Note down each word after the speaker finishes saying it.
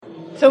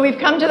So we've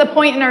come to the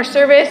point in our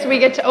service we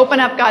get to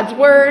open up God's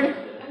Word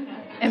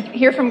and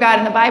hear from God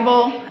in the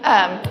Bible.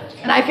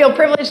 And I feel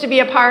privileged to be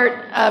a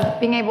part of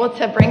being able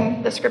to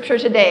bring the Scripture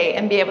today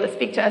and be able to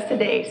speak to us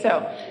today.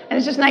 And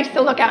it's just nice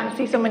to look out and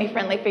see so many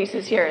friendly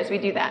faces here as we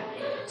do that.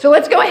 So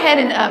let's go ahead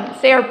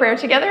and say our prayer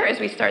together as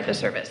we start the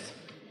service.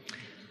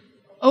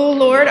 O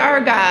Lord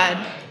our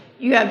God,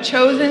 you have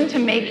chosen to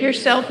make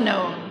yourself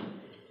known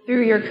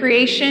through your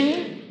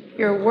creation,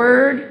 your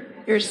Word,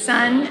 your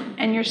Son,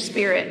 and your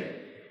Spirit.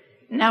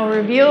 Now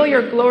reveal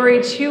your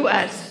glory to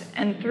us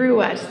and through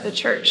us, the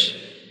church.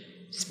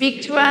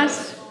 Speak to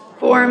us,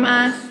 form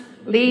us,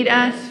 lead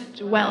us,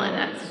 dwell in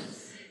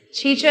us.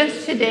 Teach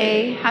us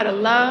today how to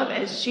love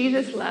as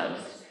Jesus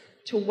loves,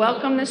 to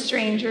welcome the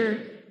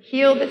stranger,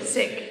 heal the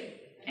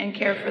sick, and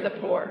care for the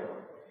poor,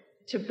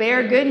 to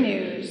bear good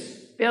news,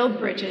 build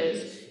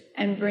bridges,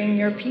 and bring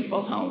your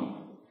people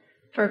home.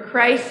 For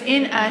Christ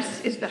in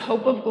us is the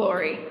hope of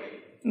glory.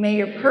 May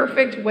your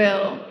perfect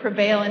will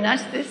prevail in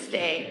us this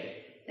day.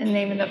 In the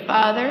name of the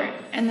Father,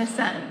 and the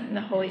Son, and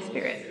the Holy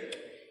Spirit.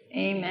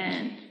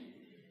 Amen.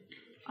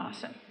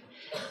 Awesome.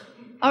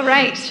 All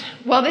right.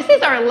 Well, this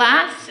is our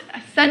last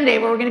Sunday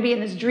where we're going to be in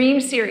this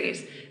dream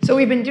series. So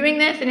we've been doing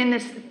this and in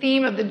this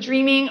theme of the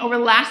dreaming over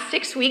the last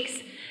 6 weeks.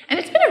 And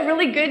it's been a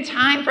really good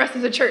time for us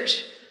as a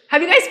church.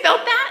 Have you guys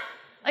felt that?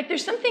 Like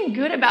there's something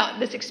good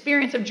about this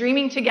experience of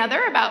dreaming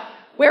together, about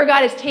where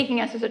God is taking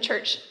us as a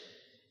church.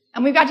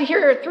 And we've got to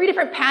hear 3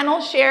 different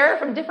panels share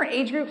from different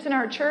age groups in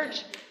our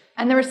church.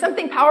 And there was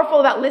something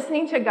powerful about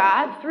listening to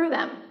God through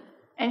them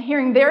and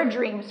hearing their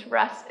dreams for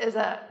us as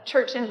a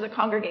church and as a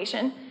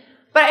congregation.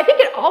 But I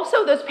think it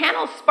also, those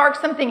panels sparked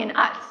something in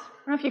us.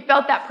 I don't know if you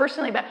felt that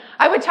personally, but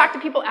I would talk to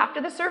people after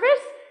the service,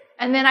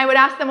 and then I would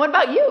ask them, what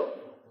about you?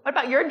 What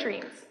about your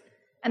dreams?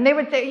 And they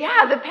would say,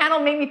 yeah, the panel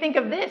made me think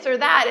of this or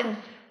that, and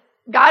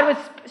God was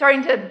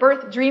starting to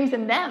birth dreams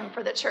in them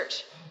for the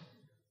church.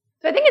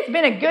 So I think it's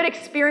been a good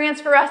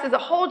experience for us as a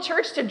whole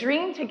church to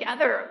dream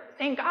together,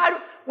 saying, God,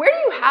 where do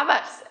you have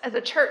us as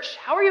a church?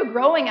 How are you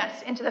growing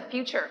us into the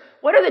future?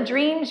 What are the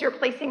dreams you're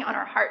placing on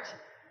our heart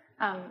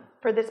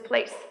for this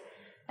place?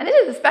 And this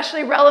is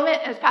especially relevant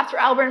as Pastor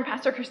Albert and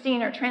Pastor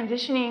Christine are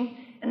transitioning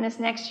in this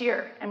next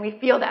year, and we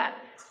feel that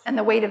and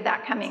the weight of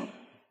that coming.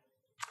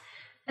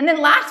 And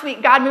then last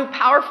week, God moved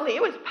powerfully.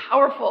 It was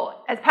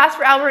powerful as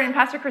Pastor Albert and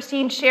Pastor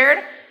Christine shared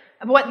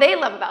of what they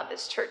love about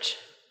this church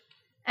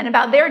and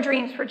about their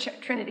dreams for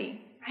Trinity,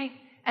 right?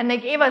 And they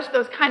gave us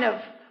those kind of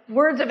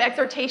words of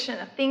exhortation,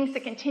 of things to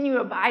continue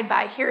to abide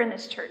by here in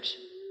this church.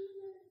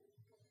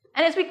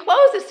 And as we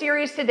close the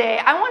series today,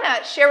 I want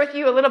to share with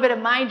you a little bit of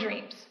my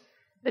dreams,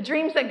 the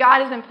dreams that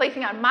God has been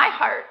placing on my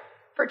heart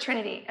for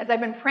Trinity as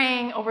I've been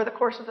praying over the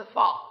course of the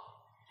fall.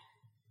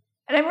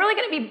 And I'm really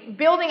going to be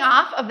building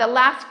off of the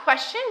last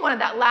question, one of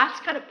that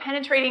last kind of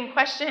penetrating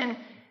question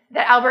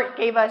that Albert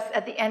gave us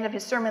at the end of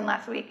his sermon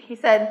last week. He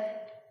said,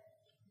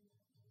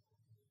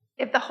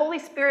 if the Holy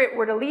Spirit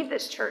were to leave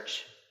this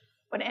church,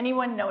 would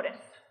anyone notice?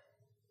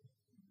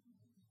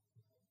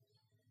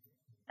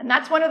 And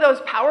that's one of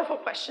those powerful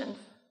questions.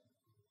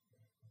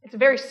 It's a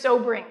very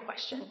sobering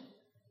question.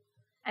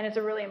 And it's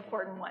a really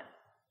important one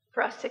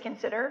for us to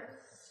consider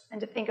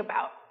and to think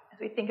about as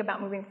we think about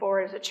moving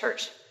forward as a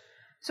church.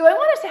 So I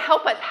want us to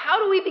help us.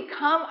 How do we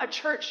become a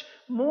church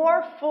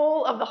more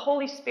full of the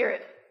Holy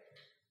Spirit?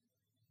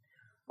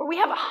 Where we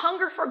have a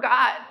hunger for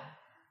God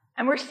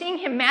and we're seeing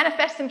him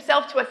manifest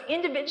himself to us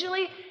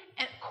individually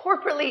and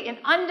corporately in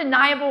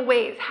undeniable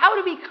ways. How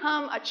to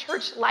become a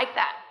church like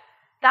that?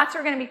 That's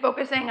what we're going to be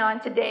focusing on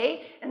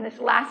today in this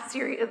last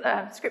series,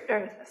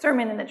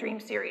 sermon in the Dream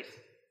series.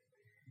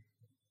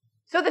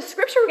 So the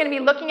scripture we're going to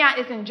be looking at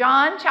is in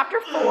John chapter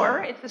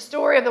 4. It's the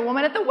story of the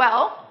woman at the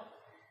well.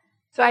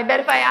 So I bet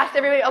if I asked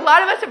everybody, a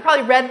lot of us have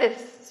probably read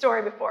this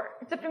story before.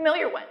 It's a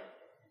familiar one.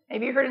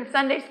 Maybe you heard it in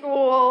Sunday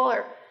school,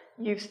 or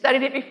you've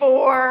studied it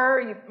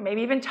before. You've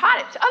maybe even taught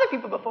it to other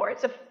people before.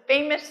 It's a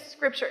famous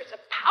scripture. It's a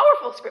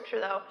powerful scripture,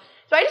 though.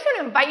 So I just want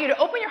to invite you to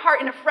open your heart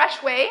in a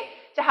fresh way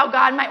to how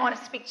God might want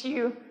to speak to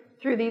you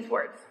through these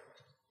words.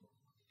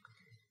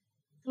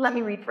 Let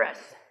me read for us.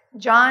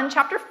 John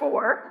chapter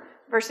 4,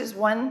 verses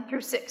 1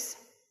 through 6.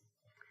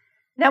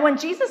 Now when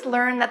Jesus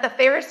learned that the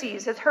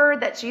Pharisees had heard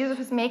that Jesus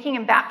was making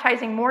and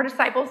baptizing more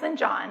disciples than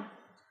John,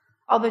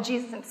 although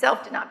Jesus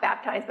himself did not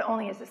baptize but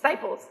only his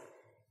disciples,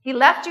 he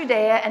left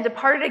Judea and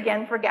departed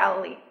again for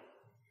Galilee.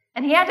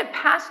 And he had to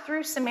pass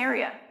through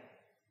Samaria.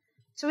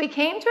 So he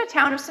came to a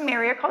town of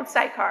Samaria called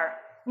Sychar,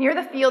 near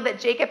the field that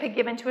Jacob had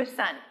given to his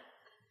son.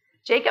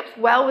 Jacob's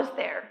well was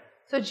there,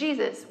 so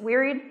Jesus,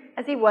 wearied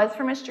as he was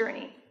from his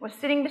journey, was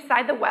sitting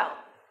beside the well.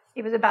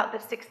 It was about the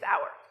 6th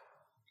hour.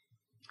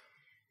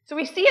 So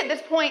we see at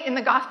this point in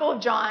the Gospel of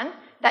John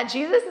that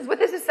Jesus is with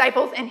his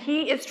disciples and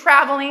he is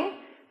traveling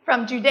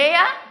from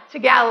Judea to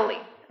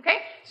Galilee. Okay?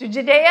 So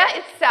Judea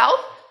is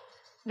south,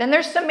 then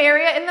there's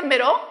Samaria in the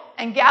middle,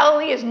 and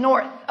Galilee is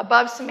north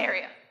above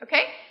Samaria.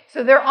 Okay?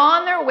 So they're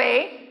on their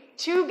way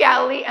to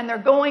Galilee and they're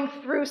going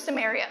through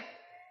Samaria.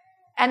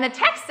 And the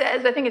text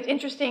says, I think it's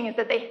interesting, is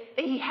that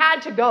he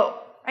had to go,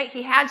 right?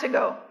 He had to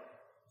go.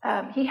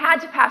 he had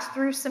to pass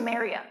through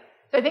Samaria.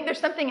 So I think there's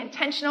something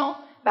intentional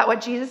about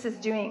what Jesus is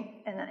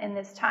doing in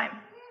this time.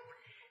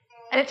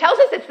 And it tells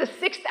us it's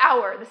the 6th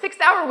hour. The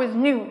 6th hour was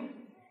noon.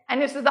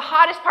 And this is the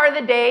hottest part of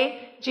the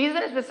day. Jesus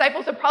and his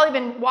disciples have probably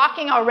been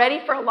walking already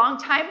for a long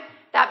time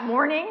that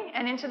morning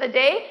and into the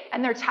day,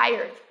 and they're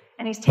tired.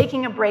 And he's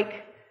taking a break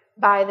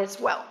by this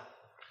well.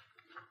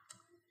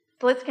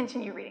 So let's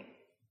continue reading.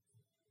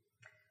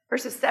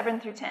 Verses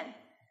 7 through 10.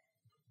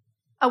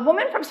 A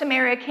woman from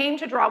Samaria came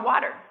to draw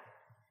water.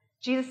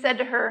 Jesus said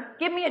to her,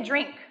 "Give me a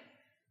drink,"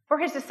 for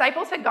his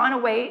disciples had gone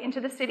away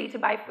into the city to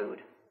buy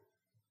food.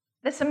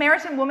 The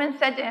Samaritan woman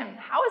said to him,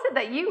 "How is it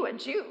that you, a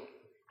Jew,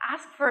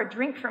 ask for a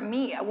drink from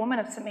me, a woman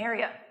of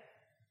Samaria?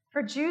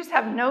 For Jews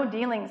have no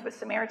dealings with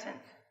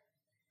Samaritans."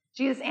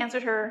 Jesus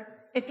answered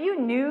her, "If you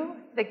knew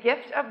the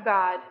gift of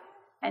God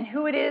and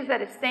who it is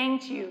that is saying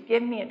to you,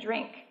 'Give me a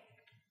drink,'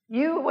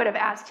 you would have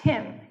asked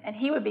him, and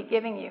he would be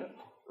giving you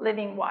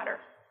living water."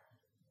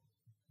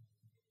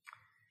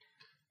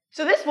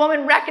 So this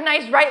woman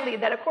recognized rightly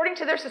that according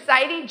to their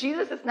society,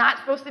 Jesus is not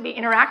supposed to be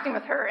interacting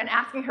with her and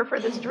asking her for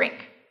this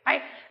drink,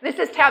 right? This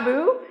is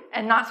taboo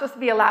and not supposed to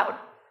be allowed.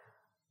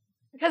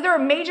 Because there are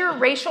major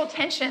racial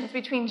tensions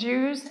between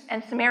Jews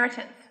and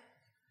Samaritans.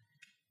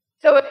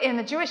 So in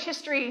the Jewish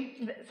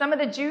history, some of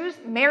the Jews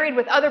married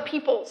with other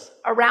peoples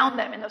around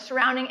them in the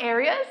surrounding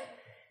areas,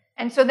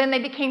 and so then they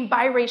became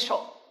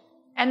biracial.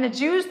 And the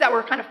Jews that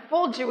were kind of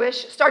full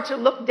Jewish started to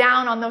look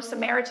down on those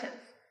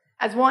Samaritans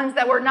as ones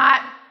that were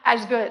not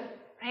as good,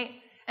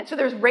 right? And so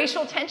there's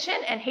racial tension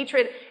and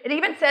hatred. It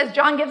even says,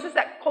 John gives us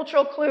that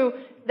cultural clue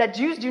that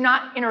Jews do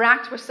not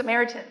interact with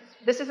Samaritans.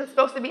 This is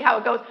supposed to be how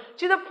it goes,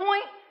 to the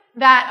point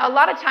that a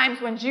lot of times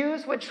when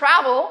Jews would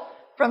travel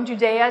from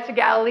Judea to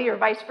Galilee or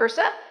vice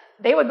versa,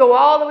 they would go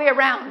all the way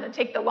around and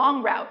take the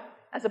long route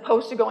as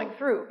opposed to going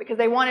through because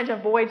they wanted to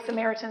avoid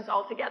Samaritans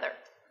altogether.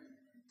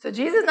 So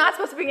Jesus is not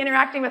supposed to be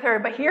interacting with her,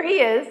 but here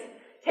he is,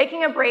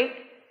 taking a break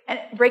and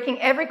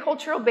breaking every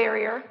cultural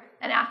barrier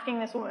and asking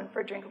this woman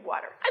for a drink of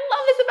water. I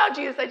love this about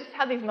Jesus. I just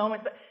have these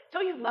moments. But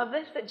don't you love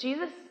this? That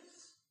Jesus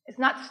is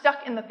not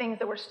stuck in the things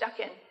that we're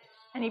stuck in.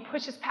 And he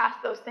pushes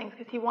past those things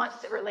because he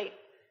wants to relate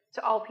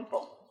to all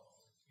people.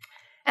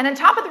 And on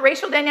top of the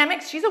racial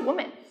dynamics, she's a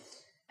woman.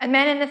 And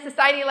men in a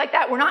society like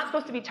that, we're not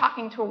supposed to be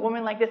talking to a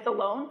woman like this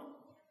alone.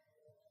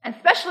 And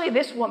especially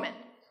this woman.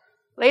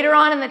 Later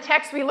on in the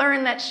text, we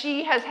learn that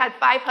she has had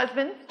 5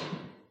 husbands,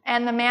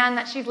 and the man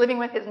that she's living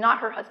with is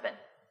not her husband.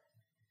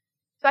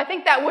 So I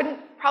think that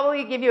wouldn't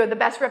probably give you the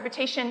best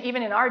reputation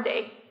even in our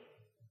day.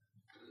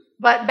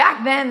 But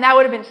back then, that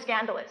would have been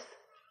scandalous.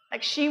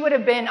 Like, she would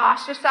have been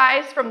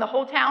ostracized from the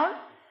whole town.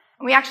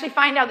 And we actually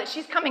find out that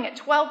she's coming at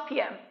 12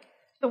 p.m.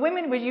 The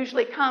women would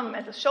usually come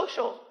as a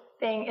social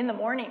thing in the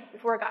morning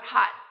before it got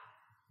hot.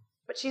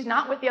 But she's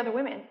not with the other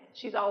women.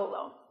 She's all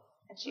alone.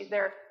 And she's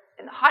there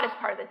in the hottest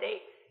part of the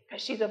day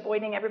because she's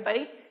avoiding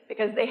everybody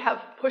because they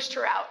have pushed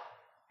her out.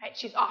 Right?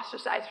 She's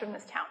ostracized from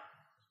this town.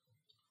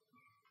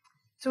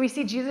 So we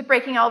see Jesus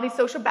breaking all these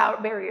social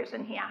barriers,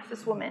 and he asks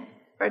this woman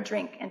for a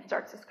drink and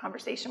starts this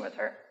conversation with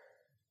her.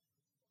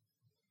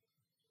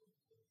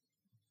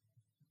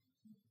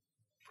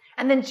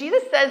 And then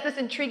Jesus says this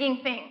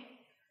intriguing thing.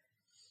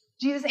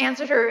 Jesus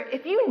answered her,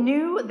 "If you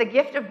knew the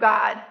gift of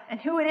God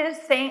and who it is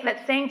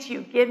that's saying to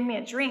you, 'Give me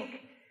a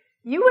drink,'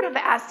 you would have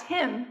asked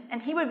him,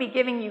 and he would be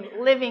giving you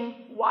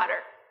living water."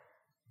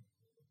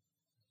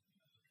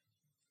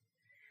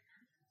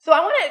 So I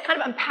want to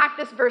kind of unpack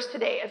this verse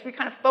today as we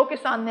kind of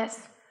focus on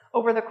this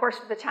over the course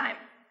of the time.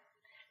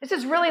 This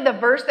is really the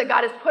verse that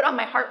God has put on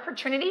my heart for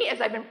Trinity as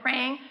I've been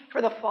praying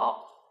for the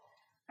fall.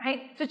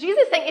 Right? So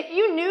Jesus is saying, if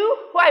you knew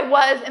who I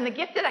was and the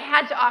gift that I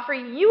had to offer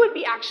you, you would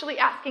be actually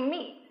asking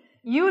me.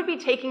 You would be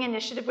taking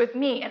initiative with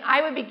me, and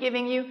I would be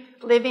giving you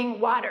living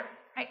water.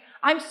 Right?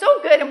 I'm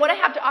so good, and what I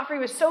have to offer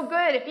you is so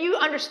good. If you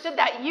understood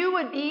that, you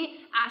would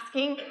be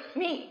asking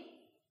me.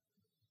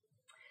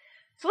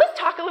 So let's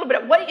talk a little bit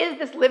about what is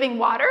this living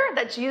water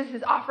that Jesus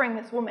is offering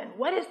this woman?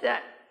 What is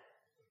that?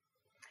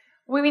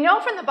 We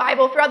know from the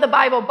Bible, throughout the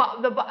Bible,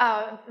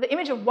 the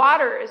image of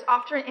water is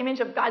often an image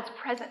of God's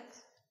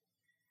presence.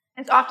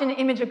 It's often an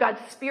image of God's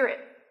Spirit.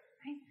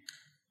 Right?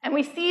 And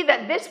we see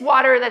that this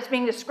water that's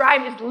being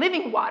described is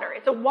living water.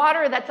 It's a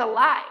water that's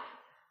alive.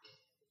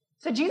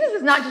 So Jesus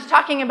is not just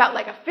talking about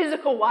like a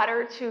physical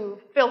water to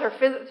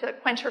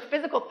quench her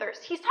physical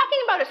thirst. He's talking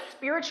about a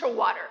spiritual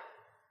water.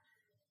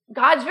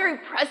 God's very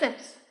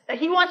presence that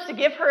he wants to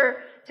give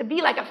her to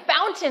be like a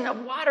fountain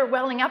of water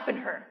welling up in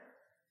her.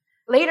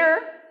 Later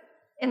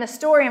in the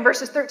story in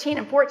verses 13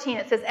 and 14,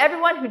 it says,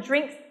 everyone who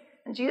drinks,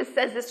 and Jesus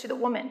says this to the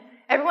woman,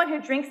 everyone who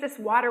drinks this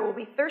water will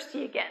be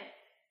thirsty again.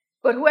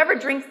 But whoever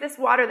drinks this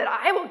water that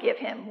I will give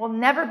him will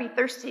never be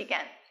thirsty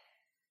again.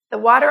 The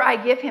water I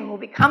give him will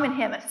become in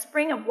him a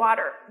spring of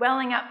water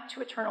welling up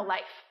to eternal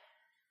life.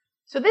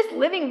 So this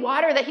living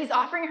water that he's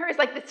offering her is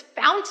like this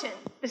fountain,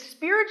 this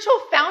spiritual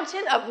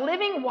fountain of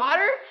living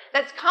water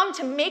that's come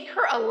to make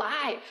her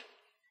alive.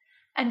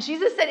 And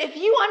Jesus said, if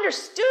you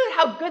understood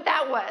how good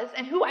that was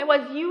and who I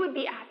was, you would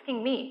be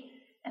asking me,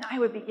 and I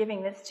would be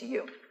giving this to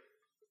you.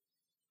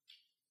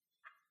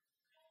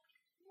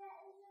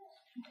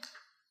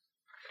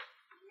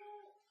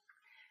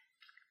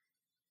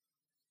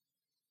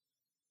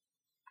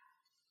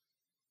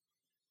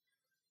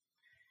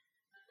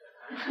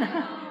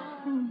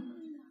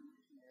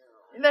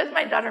 That's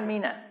my daughter,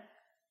 Mina.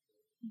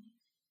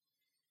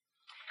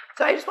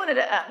 So I just wanted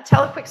to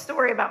tell a quick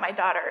story about my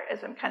daughter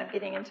as I'm kind of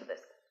getting into this.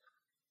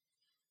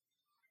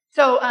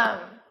 So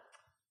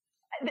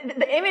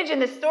the image in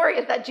this story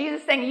is that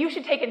Jesus is saying, you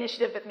should take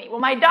initiative with me. Well,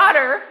 my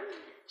daughter,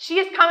 she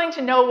is coming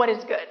to know what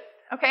is good,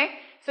 okay?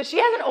 So she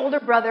has an older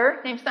brother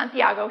named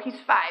Santiago. He's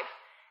 5.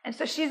 And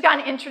so she's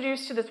gotten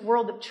introduced to this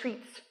world of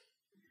treats.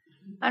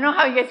 I don't know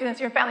how you guys do this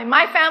in your family.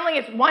 My family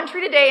is 1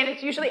 treat a day, and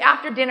it's usually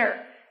after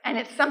dinner. And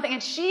it's something,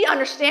 and she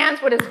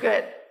understands what is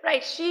good,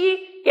 right?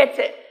 She gets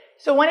it.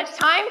 So when it's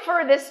time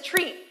for this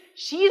treat,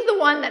 she's the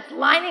one that's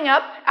lining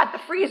up at the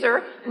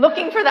freezer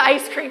looking for the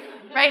ice cream,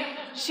 right?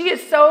 She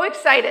is so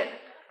excited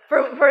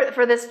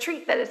for this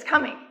treat that is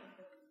coming.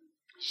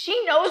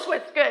 She knows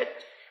what's good.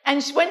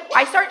 And when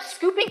I start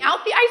scooping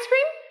out the ice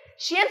cream,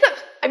 she ends up,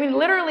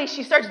 literally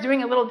she starts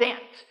doing a little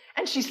dance.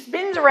 And she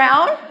spins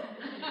around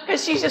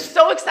because she's just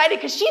so excited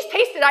because she's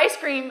tasted ice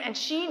cream and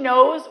she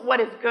knows what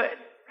is good,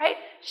 right?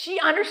 She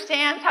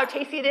understands how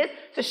tasty it is.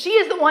 So she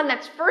is the one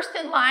that's first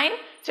in line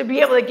to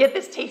be able to get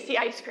this tasty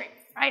ice cream,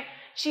 right?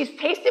 She's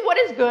tasted what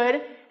is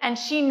good and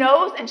she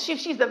knows, and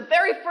she's the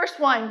very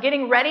first one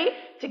getting ready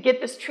to get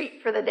this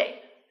treat for the day,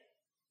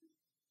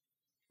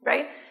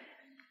 right?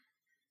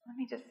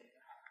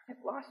 I've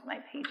lost my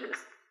pages.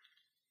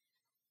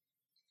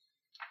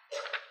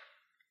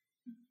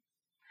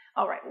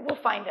 All right, we'll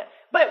find it.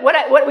 But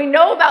what we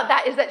know about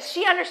that is that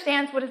she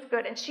understands what is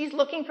good, and she's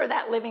looking for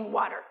that living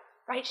water,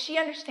 right? She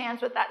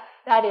understands what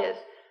that is.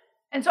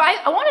 And so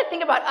I want to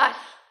think about us.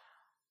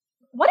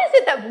 What is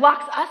it that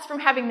blocks us from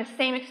having the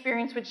same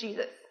experience with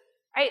Jesus,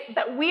 right?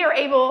 That we are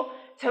able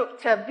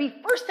to be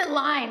first in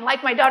line,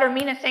 like my daughter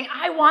Mina saying,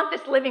 I want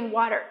this living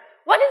water.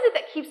 What is it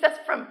that keeps us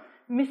from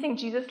missing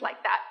Jesus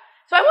like that?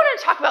 So I want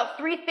to talk about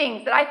 3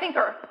 things that I think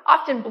are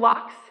often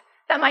blocks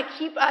that might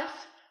keep us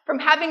from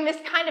having this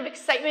kind of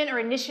excitement or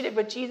initiative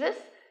with Jesus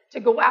to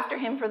go after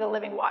him for the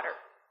living water.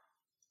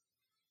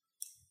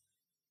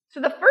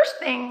 So the first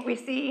thing we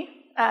see,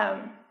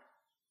 there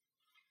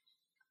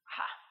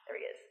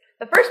he is.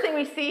 The first thing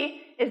we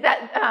see is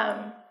that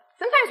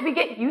sometimes we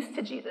get used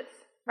to Jesus,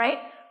 right?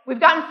 We've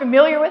gotten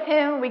familiar with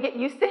him, we get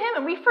used to him,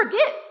 and we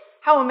forget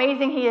how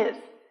amazing he is.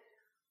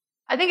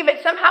 I think of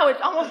it somehow,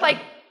 it's almost like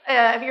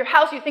your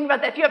house, you think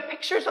about that. If you have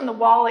pictures on the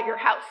wall at your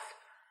house,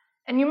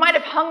 and you might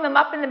have hung them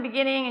up in the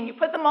beginning, and you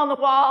put them on the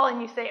wall,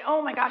 and you say,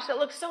 oh my gosh, that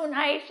looks so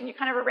nice, and you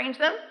kind of arrange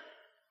them.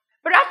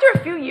 But after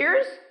a few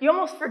years, you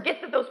almost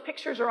forget that those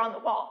pictures are on the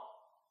wall.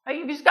 Right?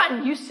 You've just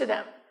gotten used to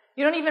them.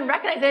 You don't even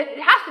recognize it. It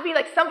has to be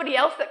like somebody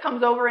else that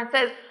comes over and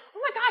says, oh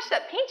my gosh,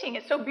 that painting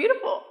is so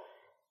beautiful.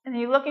 And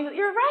then you look and you go,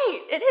 you're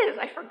right, it is,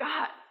 I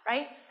forgot,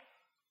 right?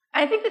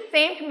 And I think the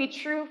same can be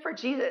true for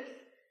Jesus,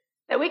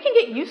 that we can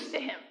get used to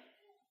him,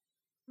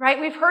 right?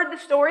 We've heard the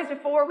stories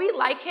before, we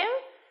like him,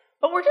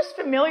 but we're just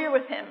familiar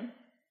with him,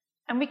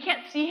 and we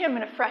can't see him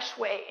in a fresh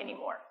way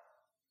anymore.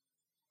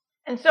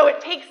 And so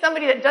it takes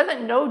somebody that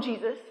doesn't know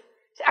Jesus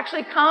to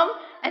actually come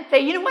and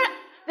say, you know what,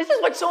 this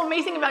is what's so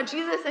amazing about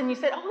Jesus, and you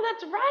said, oh,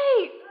 that's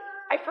right,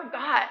 I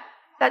forgot.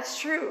 That's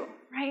true,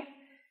 right?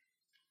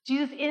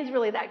 Jesus is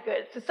really that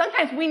good. So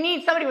sometimes we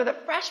need somebody with a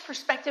fresh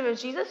perspective of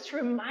Jesus to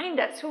remind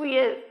us who he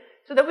is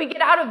so that we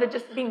get out of the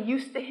just being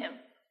used to him,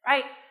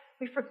 right?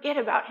 We forget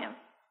about him.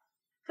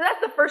 So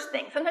that's the first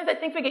thing. Sometimes I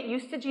think we get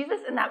used to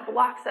Jesus, and that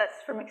blocks us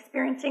from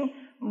experiencing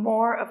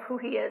more of who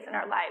he is in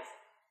our lives.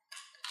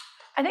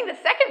 I think the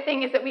second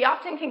thing is that we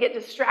often can get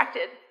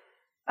distracted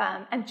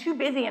and too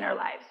busy in our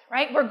lives,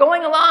 right? We're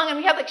going along, and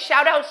we have like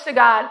shout outs to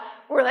God.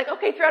 We're like,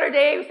 okay, throughout our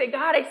day, we say,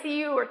 God, I see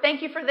you, or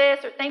thank you for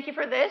this, or thank you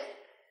for this,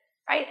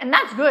 right? And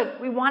that's good.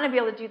 We want to be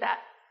able to do that.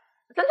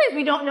 But sometimes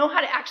we don't know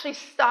how to actually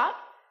stop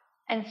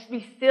and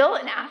be still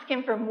and ask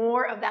him for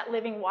more of that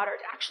living water,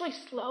 to actually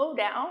slow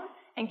down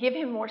and give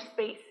him more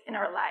space in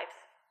our lives.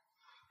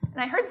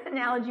 And I heard this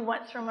analogy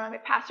once from one of my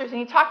pastors, and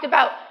he talked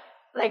about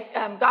like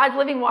God's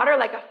living water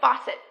like a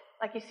faucet,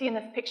 like you see in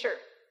this picture.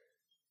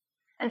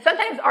 And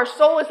sometimes our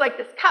soul is like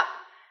this cup,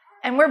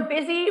 and we're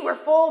busy,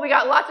 we're full, we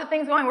got lots of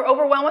things going, we're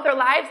overwhelmed with our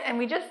lives, and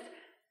we just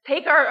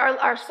take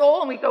our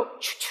soul and we go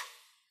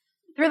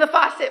through the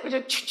faucet, we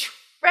just,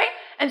 right?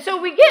 And so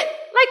we get,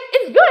 like,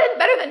 it's good,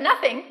 better than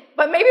nothing,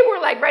 but maybe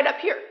we're like right up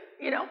here,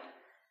 you know?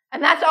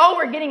 And that's all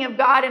we're getting of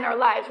God in our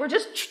lives. We're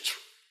just,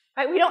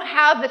 right? We don't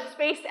have the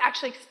space to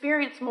actually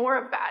experience more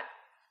of God.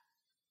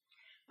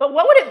 But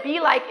what would it be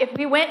like if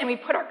we went and we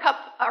put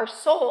our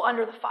soul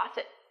under the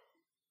faucet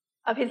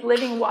of his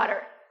living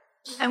water,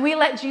 and we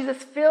let Jesus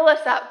fill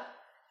us up,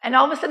 and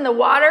all of a sudden the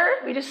water,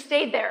 we just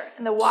stayed there,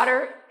 and the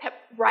water kept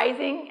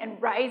rising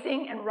and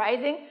rising and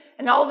rising,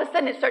 and all of a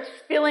sudden it starts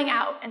spilling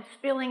out and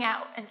spilling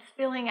out and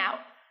spilling out.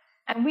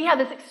 And we have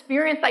this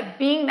experience like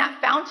being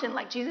that fountain,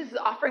 like Jesus is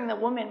offering the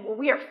woman, where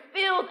we are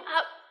filled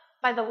up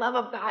by the love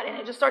of God, and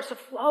it just starts to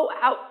flow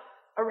out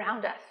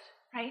around us,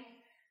 right?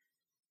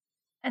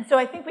 And so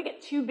I think we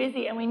get too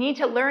busy, and we need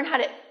to learn how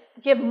to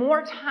give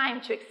more time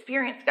to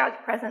experience God's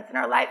presence in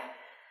our life.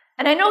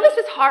 And I know this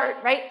is hard,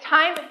 right?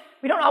 Time,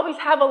 we don't always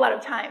have a lot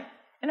of time.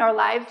 in our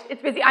lives.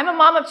 It's busy. I'm a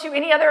mom of two.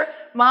 Any other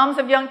moms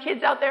of young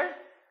kids out there?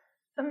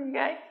 Some of you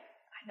guys?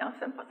 I know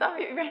some of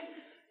you, right?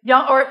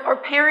 Young or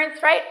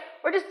parents, right?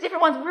 We're just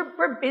different ones.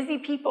 We're busy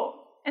people.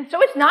 And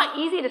so it's not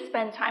easy to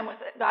spend time with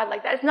God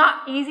like that. It's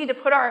not easy to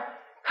put our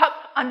cup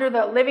under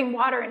the living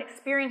water and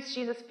experience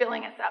Jesus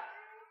filling us up,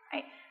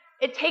 right?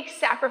 It takes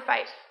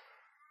sacrifice.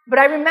 But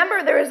I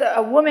remember there was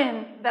a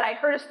woman that I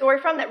heard a story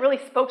from that really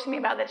spoke to me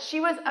about this. She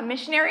was a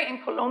missionary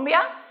in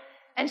Colombia,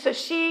 and so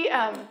she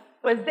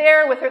was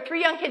there with her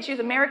 3 young kids. She was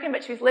American,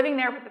 but she was living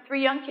there with the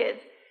 3 young kids,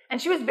 and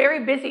she was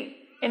very busy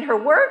in her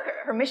work,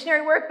 her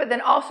missionary work, but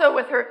then also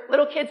with her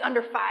little kids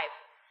under 5.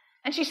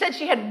 And she said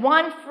she had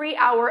 1 free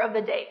hour of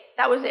the day.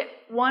 That was it,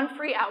 1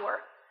 free hour.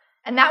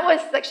 And that was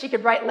like she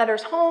could write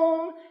letters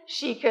home,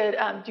 she could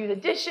do the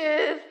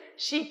dishes,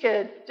 she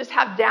could just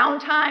have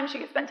downtime, she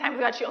could spend time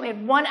with God. She only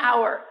had 1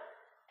 hour,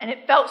 and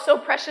it felt so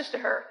precious to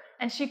her.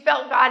 And she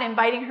felt God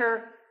inviting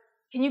her,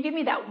 can you give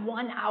me that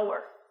 1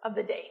 hour of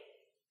the day?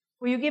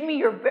 Will you give me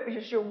your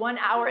 1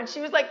 hour? And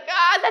she was like,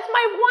 God, that's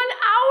my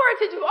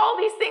 1 hour to do all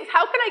these things.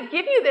 How can I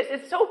give you this?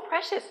 It's so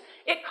precious.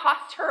 It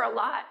cost her a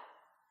lot.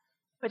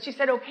 But she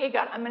said, okay,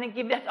 God, I'm going to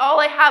give, that's all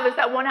I have is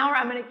that 1 hour.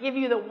 I'm going to give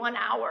you the 1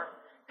 hour.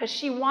 Because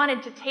she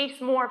wanted to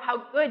taste more of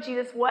how good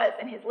Jesus was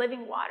and his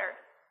living water.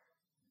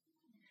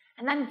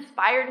 And that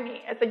inspired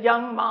me as a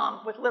young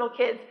mom with little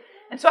kids.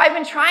 And so I've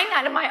been trying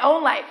that in my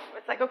own life.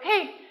 It's like,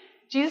 okay,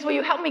 Jesus, will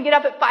you help me get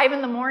up at 5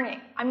 in the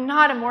morning? I'm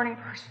not a morning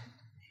person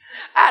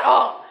at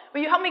all.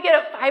 Will you help me get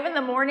up 5 in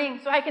the morning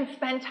so I can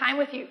spend time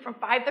with you from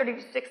 5:30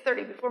 to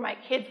 6:30 before my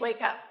kids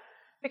wake up?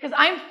 Because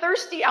I'm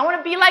thirsty. I want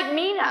to be like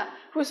Mina,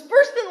 who's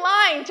first in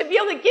line to be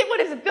able to get what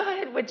is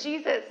good with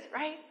Jesus,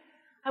 right?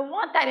 I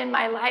want that in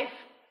my life.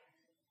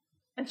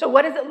 And so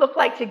what does it look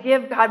like to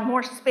give God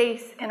more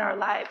space in our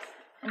lives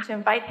and to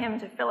invite him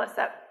to fill us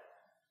up?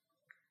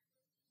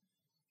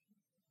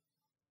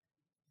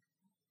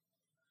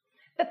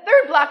 The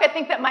third block I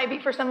think that might be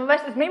for some of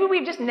us is maybe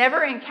we've just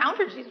never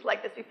encountered Jesus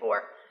like this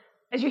before.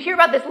 As you hear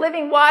about this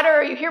living water,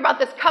 or you hear about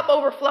this cup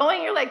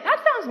overflowing, you're like,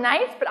 that sounds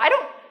nice, but I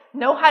don't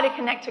know how to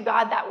connect to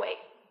God that way.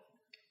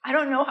 I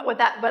don't know what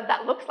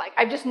that looks like.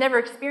 I've just never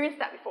experienced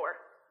that before.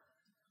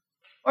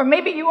 Or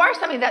maybe you are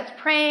somebody that's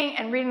praying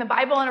and reading the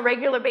Bible on a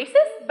regular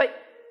basis, but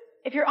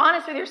if you're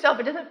honest with yourself,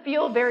 it doesn't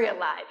feel very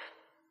alive.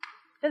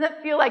 It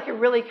doesn't feel like you're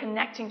really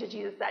connecting to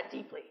Jesus that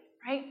deeply,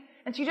 right?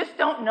 And so you just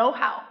don't know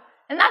how.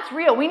 And that's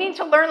real. We need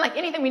to learn, like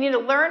anything, we need to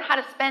learn how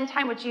to spend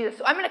time with Jesus.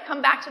 So I'm going to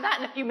come back to that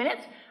in a few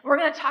minutes. We're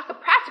going to talk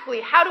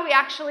practically, how do we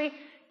actually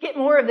get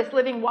more of this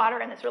living water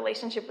and this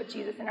relationship with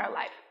Jesus in our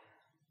life?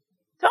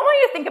 So I want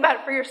you to think about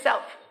it for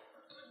yourself.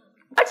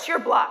 What's your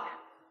block?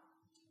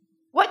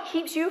 What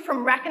keeps you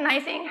from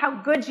recognizing how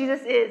good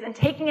Jesus is and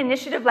taking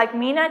initiative like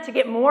Mina to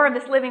get more of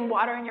this living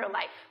water in your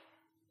life?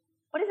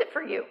 What is it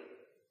for you?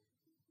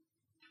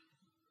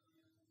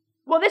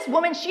 Well, this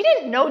woman, she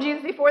didn't know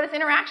Jesus before this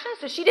interaction,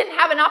 so she didn't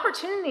have an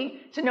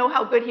opportunity to know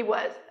how good he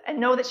was and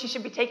know that she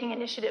should be taking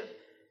initiative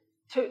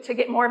to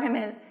get more of him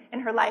in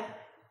her life.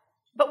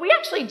 But we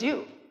actually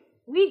do.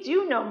 We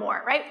do know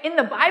more, right? In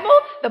the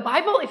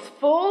Bible is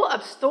full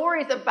of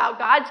stories about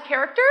God's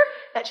character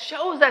that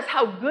shows us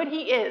how good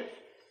he is,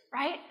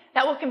 right?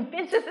 That will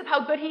convince us of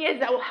how good he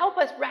is, that will help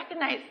us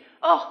recognize,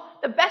 oh,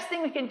 the best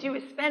thing we can do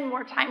is spend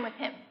more time with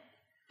him.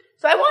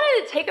 So I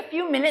wanted to take a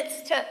few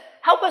minutes to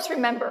help us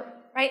remember,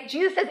 right?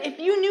 Jesus says, if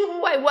you knew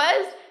who I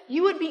was,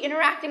 you would be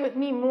interacting with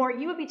me more.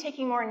 You would be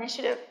taking more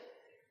initiative.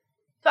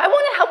 So I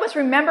want to help us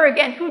remember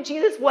again who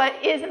Jesus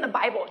is in the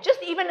Bible, just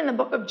even in the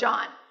book of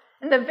John.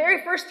 In the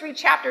very first 3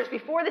 chapters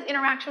before this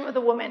interaction with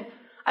the woman,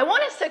 I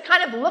want us to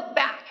kind of look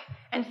back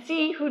and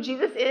see who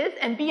Jesus is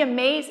and be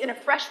amazed in a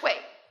fresh way.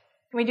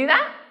 Can we do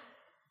that?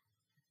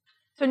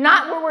 So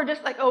not where we're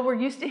just like, oh, we're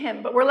used to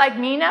him, but we're like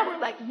Mina. We're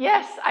like,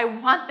 yes, I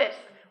want this.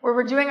 Where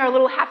we're doing our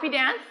little happy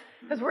dance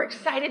because we're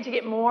excited to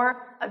get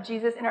more of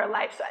Jesus in our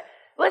life. So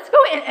let's go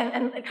in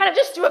and kind of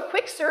just do a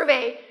quick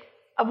survey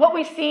of what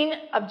we've seen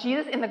of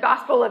Jesus in the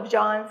Gospel of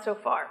John so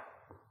far.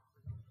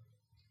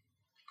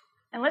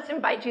 And let's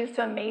invite Jesus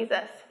to amaze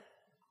us.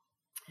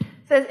 It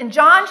says in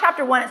John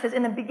chapter 1, it says,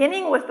 in the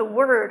beginning was the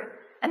Word,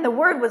 and the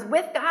Word was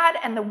with God,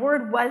 and the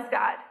Word was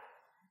God.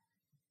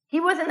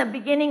 He was in the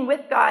beginning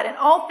with God, and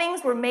all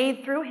things were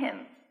made through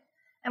him.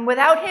 And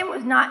without him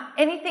was not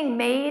anything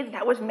made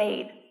that was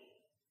made.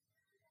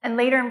 And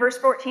later in verse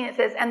 14 it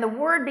says, and the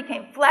Word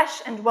became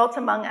flesh and dwelt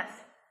among us.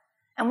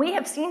 And we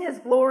have seen his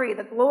glory,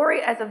 the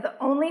glory as of the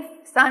only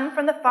Son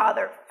from the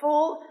Father,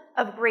 full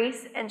of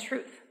grace and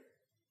truth.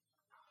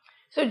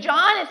 So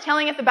John is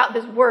telling us about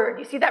this Word.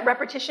 You see that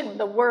repetition,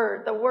 the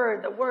Word, the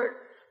Word, the Word.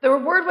 The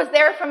Word was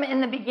there from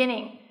in the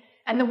beginning.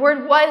 And the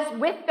Word was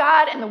with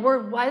God, and the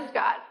Word was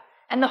God.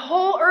 And the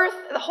whole earth,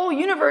 the whole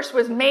universe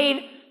was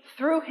made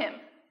through him.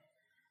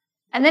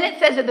 And then it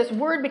says that this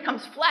Word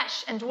becomes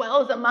flesh and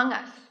dwells among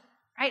us,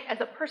 right,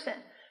 as a person.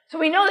 So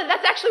we know that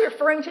that's actually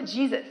referring to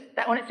Jesus.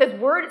 That when it says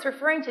Word, it's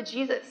referring to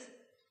Jesus.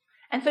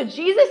 And so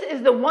Jesus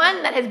is the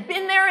one that has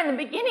been there in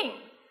the beginning.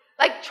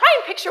 Like, try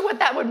and picture what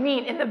that would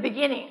mean in the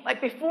beginning. Like,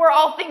 before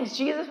all things,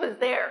 Jesus was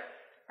there,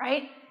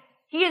 right?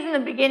 He is in the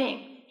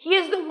beginning. He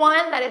is the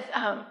one that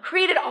has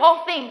created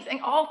all things,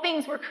 and all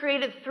things were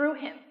created through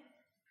him.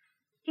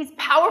 He's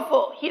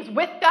powerful. He is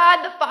with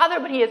God the Father,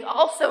 but he is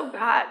also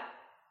God.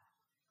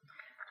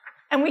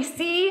 And we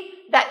see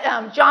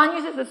that John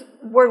uses this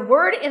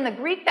word in the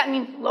Greek that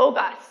means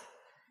logos.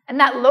 And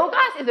that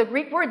logos is a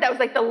Greek word that was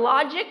like the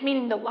logic,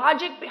 meaning the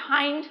logic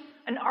behind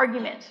an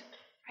argument,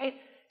 right?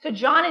 So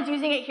John is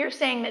using it here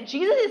saying that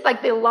Jesus is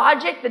like the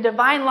logic, the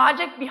divine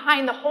logic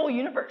behind the whole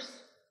universe.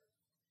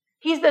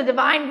 He's the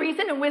divine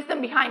reason and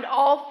wisdom behind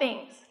all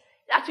things.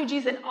 That's who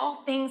Jesus, and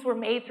all things were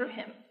made through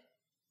him.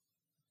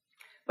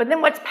 But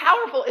then what's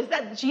powerful is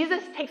that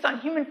Jesus takes on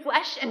human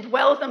flesh and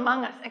dwells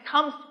among us and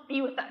comes to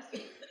be with us,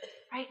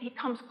 right? He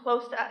comes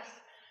close to us.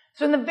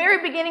 So in the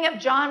very beginning of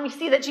John, we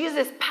see that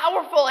Jesus is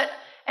powerful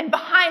and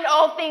behind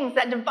all things,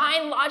 that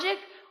divine logic,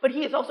 but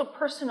he is also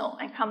personal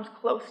and comes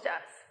close to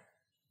us.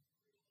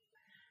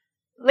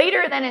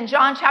 Later then in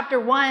John chapter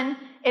 1,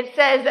 it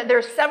says that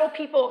there's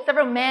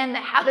several men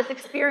that have this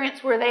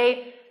experience where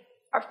they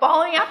are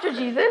following after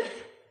Jesus.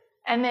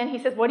 And then he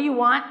says, what do you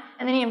want?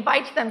 And then he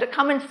invites them to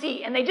come and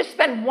see. And they just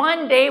spend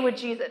one day with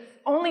Jesus,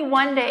 only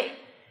one day.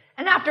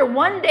 And after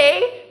one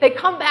day, they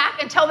come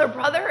back and tell their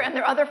brother and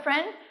their other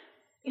friend,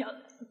 we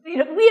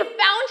have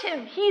found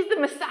him. He's the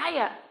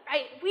Messiah,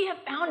 right? We have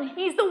found him.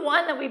 He's the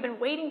one that we've been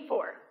waiting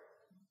for.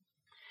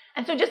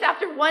 And so just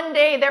after one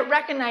day, they're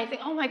recognizing,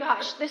 oh my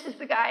gosh, this is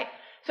the guy.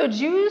 So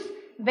Jews,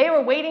 they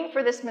were waiting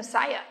for this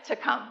Messiah to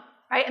come,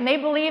 right? And they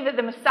believed that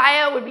the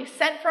Messiah would be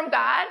sent from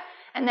God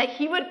and that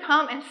he would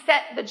come and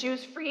set the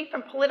Jews free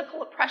from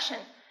political oppression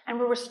and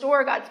will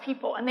restore God's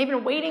people. And they've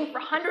been waiting for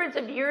hundreds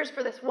of years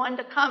for this one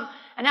to come.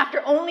 And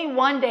after only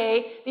one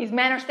day, these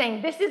men are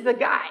saying, this is the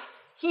guy.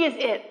 He is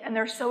it. And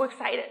they're so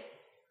excited.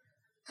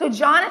 So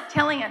John is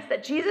telling us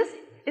that Jesus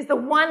is the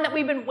one that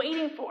we've been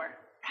waiting for,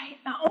 right?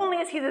 Not only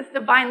is he this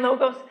divine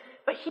logos,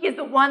 but he is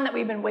the one that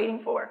we've been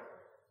waiting for.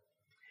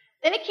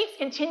 Then it keeps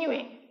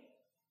continuing.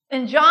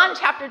 In John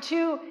chapter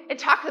 2, it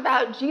talks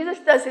about Jesus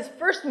does his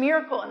first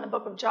miracle in the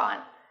book of John.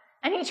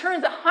 And he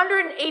turns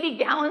 180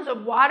 gallons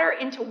of water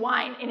into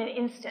wine in an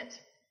instant.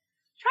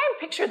 Try and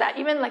picture that.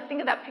 Even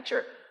think of that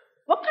picture.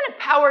 What kind of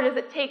power does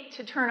it take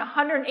to turn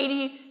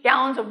 180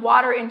 gallons of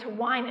water into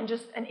wine in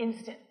just an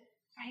instant?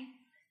 Right?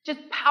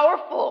 Just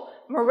powerful,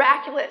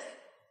 miraculous.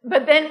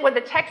 But then what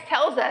the text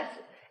tells us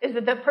is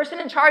that the person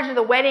in charge of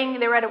the wedding,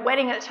 they were at a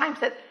wedding at the time,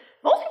 said,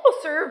 most people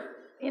serve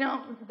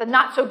the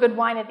not so good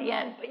wine at the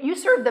end, but you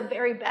serve the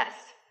very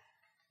best.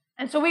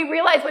 And so we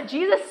realize what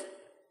Jesus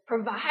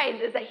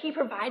provides is that he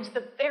provides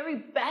the very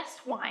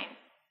best wine.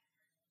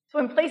 So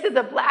in places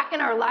of lack in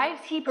our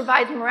lives, he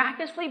provides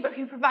miraculously, but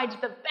he provides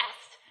the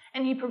best,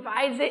 and he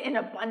provides it in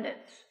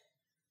abundance.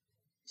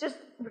 Just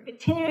we're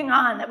continuing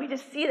on, that we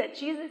just see that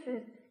Jesus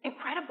is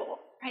incredible,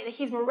 right? That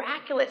he's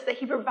miraculous, that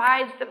he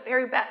provides the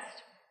very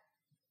best.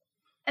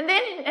 And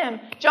then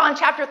in John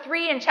chapter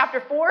 3 and chapter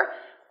 4,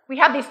 we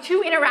have these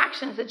two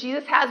interactions that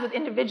Jesus has with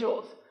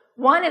individuals.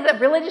 One is a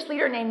religious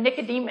leader named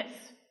Nicodemus.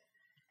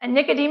 And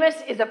Nicodemus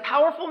is a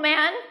powerful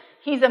man.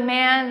 He's a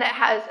man that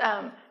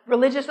has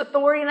religious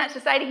authority in that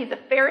society. He's a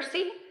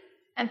Pharisee.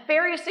 And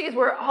Pharisees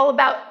were all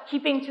about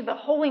keeping to the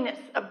holiness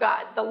of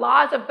God, the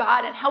laws of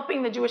God, and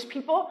helping the Jewish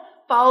people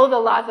follow the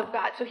laws of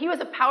God. So he was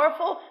a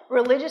powerful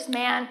religious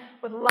man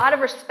with a lot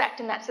of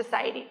respect in that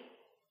society.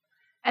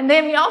 And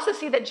then we also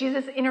see that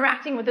Jesus is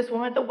interacting with this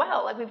woman at the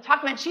well. Like we've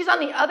talked about, she's on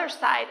the other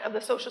side of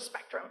the social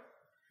spectrum,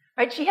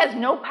 right? She has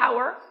no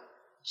power.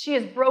 She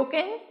is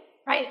broken,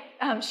 right?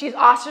 She's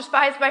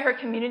ostracized by her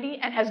community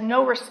and has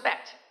no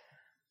respect.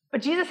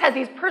 But Jesus has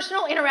these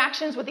personal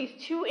interactions with these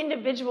two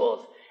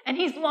individuals, and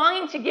he's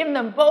longing to give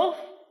them both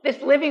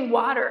this living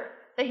water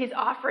that he's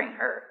offering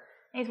her.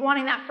 And he's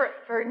wanting that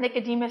for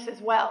Nicodemus as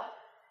well.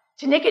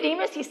 To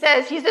Nicodemus, he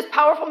says, he's this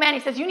powerful man. He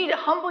says, you need to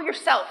humble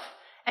yourself.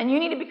 And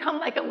you need to become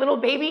like a little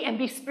baby and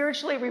be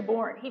spiritually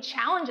reborn. He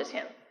challenges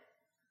him.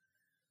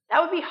 That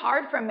would be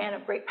hard for a man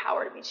of great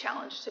power to be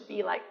challenged to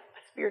be like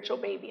a spiritual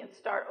baby and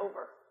start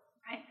over,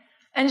 right?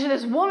 And to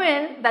this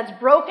woman that's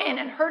broken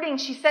and hurting,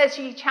 she says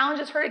she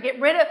challenges her to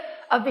get rid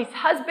of these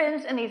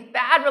husbands and these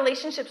bad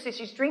relationships that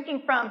she's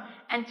drinking from,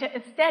 and to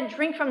instead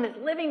drink from this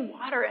living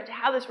water and to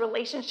have this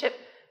relationship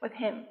with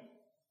him.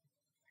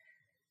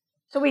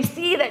 So we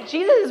see that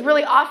Jesus is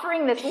really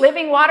offering this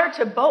living water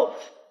to both,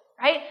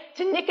 right?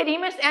 To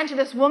Nicodemus and to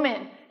this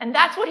woman. And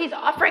that's what he's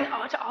offering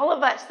to all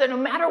of us, that no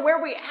matter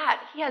where we're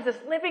at, he has this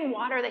living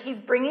water that he's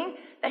bringing,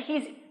 that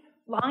he's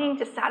longing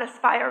to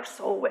satisfy our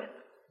soul with.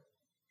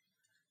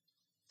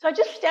 So I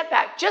just step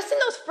back. Just in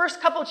those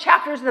first couple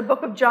chapters in the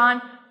book of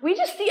John, we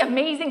just see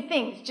amazing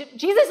things.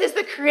 Jesus is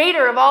the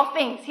creator of all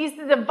things. He's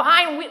the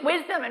divine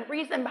wisdom and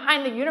reason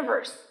behind the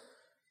universe.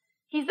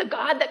 He's the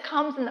God that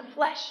comes in the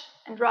flesh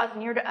and draws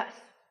near to us.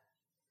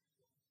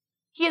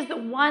 He is the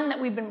one that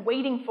we've been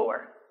waiting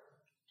for.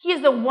 He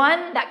is the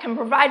one that can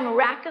provide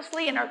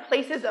miraculously in our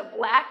places of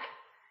lack.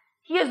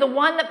 He is the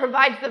one that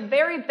provides the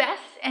very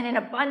best and in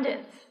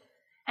abundance.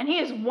 And he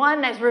is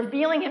one that's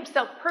revealing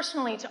himself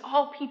personally to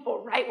all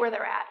people right where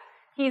they're at.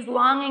 He's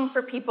longing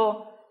for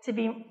people to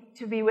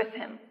be with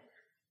him.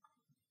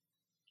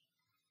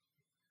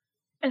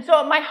 And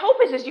so my hope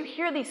is as you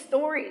hear these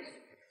stories,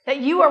 that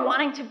you are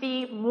wanting to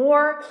be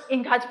more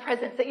in God's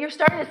presence, that you're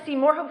starting to see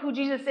more of who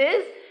Jesus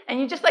is, and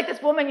you just like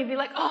this woman, you'd be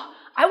like, oh,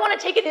 I want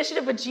to take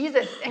initiative with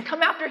Jesus and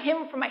come after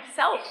him for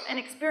myself and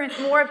experience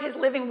more of his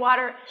living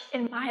water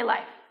in my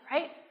life,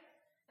 right?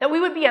 That we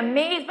would be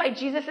amazed by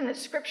Jesus in the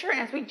scripture, and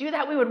as we do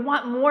that, we would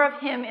want more of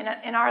him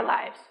in our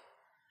lives.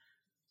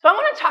 So I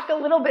want to talk a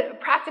little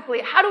bit practically.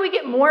 How do we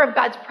get more of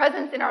God's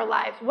presence in our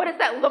lives? What does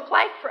that look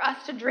like for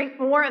us to drink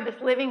more of this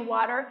living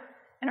water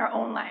in our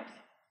own lives?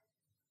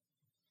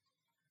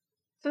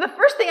 So the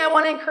first thing I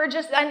want to encourage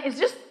us on is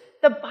just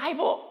the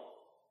Bible.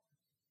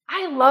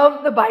 I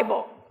love the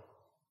Bible.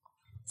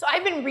 So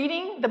I've been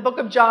reading the book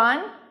of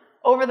John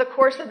over the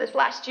course of this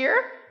last year,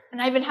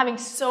 and I've been having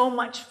so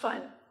much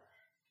fun.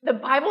 The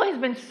Bible has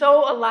been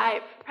so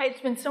alive, right? It's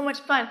been so much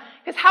fun.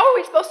 Because how are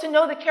we supposed to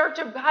know the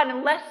character of God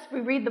unless we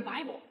read the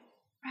Bible,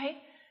 right?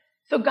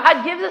 So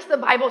God gives us the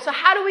Bible. So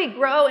how do we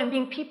grow in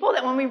being people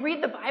that when we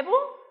read the Bible,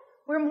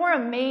 we're more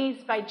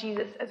amazed by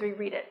Jesus as we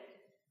read it?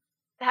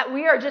 That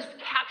we are just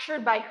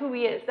captured by who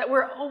he is, that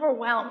we're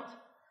overwhelmed,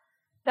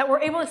 that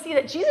we're able to see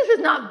that Jesus is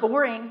not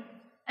boring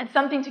and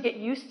something to get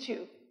used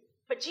to,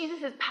 but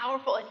Jesus is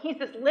powerful, and he's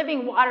this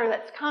living water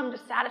that's come to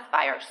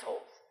satisfy our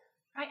souls,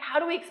 right? How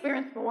do we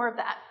experience more of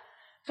that?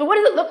 So what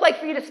does it look like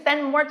for you to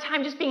spend more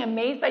time just being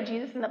amazed by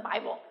Jesus in the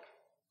Bible?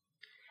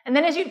 And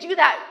then as you do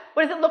that,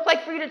 what does it look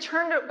like for you to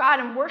turn to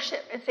God and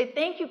worship and say,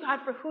 thank you,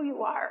 God, for who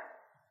you are,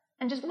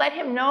 and just let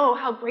him know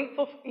how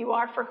grateful you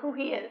are for who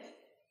he is.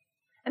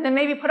 And then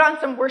maybe put on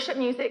some worship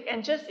music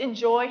and just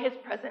enjoy his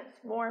presence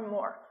more and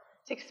more,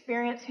 to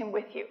experience him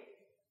with you.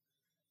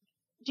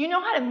 Do you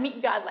know how to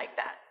meet God like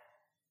that?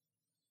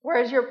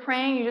 Whereas you're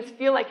praying, you just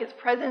feel like his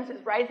presence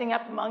is rising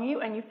up among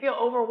you, and you feel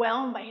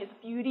overwhelmed by his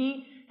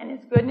beauty and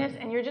his goodness,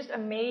 and you're just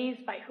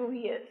amazed by who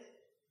he is.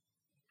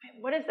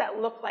 What does that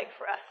look like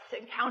for us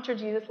to encounter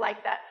Jesus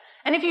like that?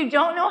 And if you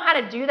don't know how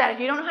to do that, if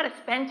you don't know how to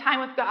spend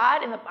time with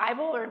God in the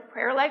Bible or in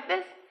prayer like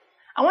this,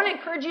 I want to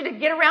encourage you to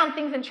get around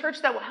things in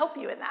church that will help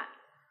you in that.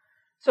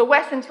 So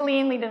Wes and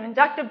Talene lead an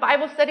inductive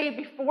Bible study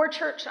before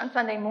church on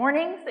Sunday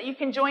mornings that you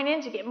can join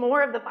in to get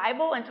more of the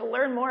Bible and to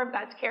learn more of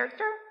God's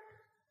character.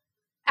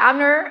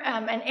 Abner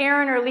and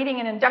Aaron are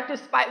leading an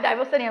inductive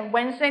Bible study on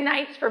Wednesday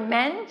nights for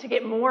men to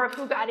get more of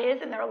who God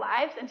is in their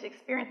lives and to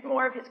experience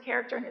more of his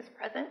character and his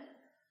presence.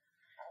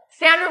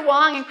 Sandra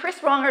Wong and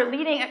Chris Wong are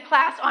leading a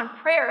class on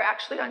prayer,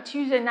 actually, on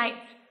Tuesday nights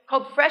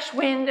called Fresh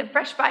Wind and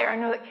Fresh Fire. I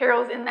know that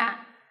Carol's in that.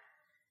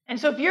 And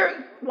so if you're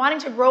wanting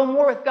to grow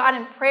more with God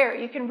in prayer,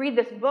 you can read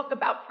this book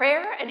about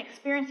prayer and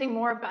experiencing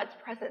more of God's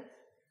presence.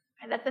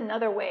 And that's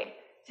another way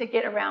to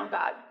get around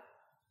God.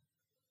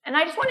 And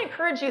I just want to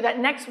encourage you that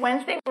next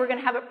Wednesday, we're going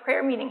to have a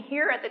prayer meeting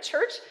here at the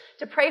church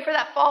to pray for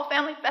that Fall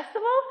Family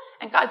Festival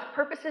and God's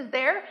purposes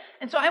there.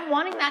 And so I'm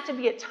wanting that to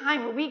be a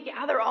time where we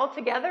gather all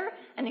together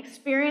and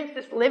experience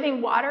this living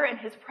water and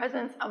his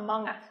presence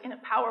among us in a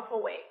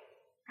powerful way,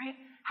 right?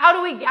 How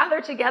do we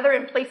gather together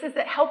in places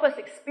that help us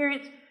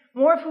experience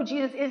more of who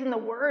Jesus is in the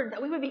Word,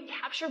 that we would be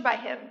captured by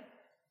him,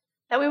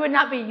 that we would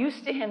not be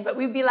used to him, but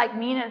we'd be like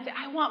Mina and say,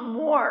 I want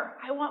more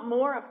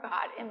of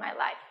God in my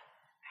life.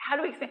 How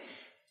do we experience?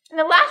 And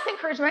the last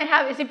encouragement I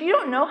have is if you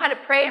don't know how to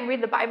pray and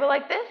read the Bible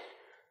like this,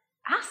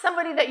 ask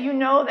somebody that you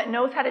know that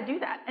knows how to do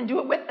that and do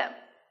it with them.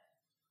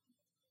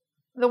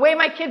 The way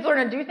my kids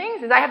learn to do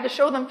things is I have to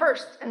show them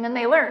first, and then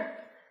they learn.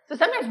 So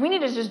sometimes we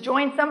need to just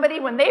join somebody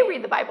when they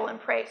read the Bible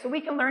and pray so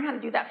we can learn how to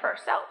do that for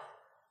ourselves.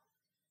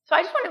 So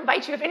I just want to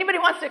invite you, if anybody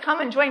wants to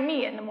come and join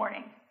me in the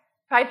morning,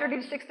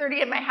 5:30 to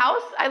 6:30 at my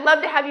house, I'd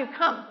love to have you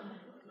come,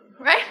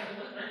 right?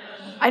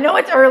 I know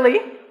it's early,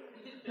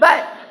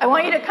 but I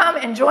want you to come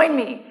and join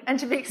me and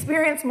to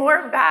experience more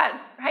of God,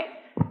 right?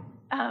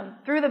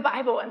 Through the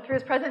Bible and through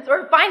his presence.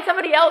 Or find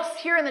somebody else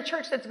here in the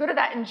church that's good at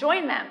that and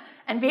join them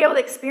and be able to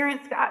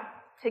experience God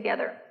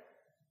together.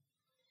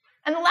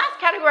 And the last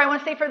category I want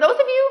to say, for those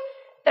of you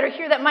that are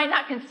here that might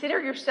not consider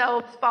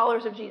yourselves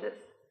followers of Jesus,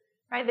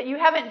 right? That you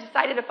haven't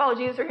decided to follow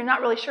Jesus or you're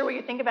not really sure what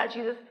you think about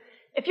Jesus.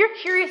 If you're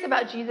curious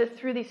about Jesus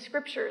through these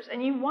scriptures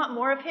and you want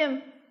more of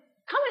him,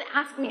 come and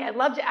ask me. I'd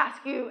love to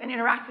ask you and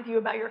interact with you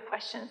about your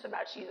questions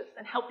about Jesus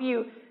and help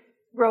you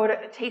grow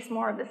to taste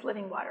more of this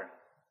living water.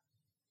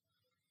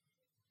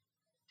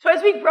 So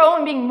as we grow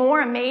in being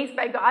more amazed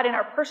by God in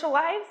our personal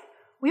lives,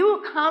 we will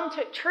come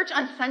to church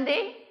on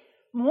Sunday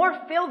more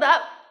filled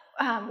up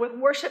with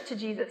worship to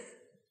Jesus.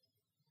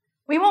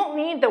 We won't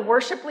need the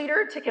worship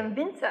leader to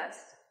convince us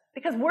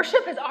because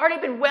worship has already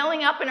been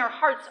welling up in our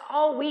hearts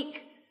all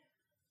week.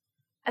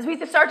 As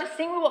we start to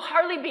sing, we will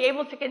hardly be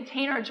able to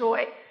contain our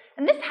joy.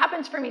 And this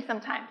happens for me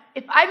sometimes.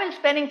 If I've been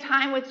spending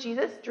time with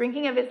Jesus,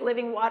 drinking of his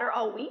living water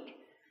all week,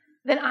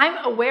 then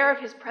I'm aware of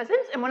his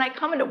presence. And when I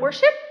come into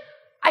worship,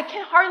 I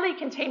can hardly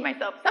contain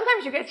myself.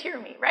 Sometimes you guys hear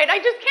me, right? I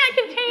just can't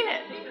contain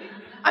it.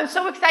 I'm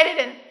so excited.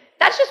 And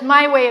that's just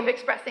my way of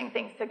expressing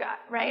things to God,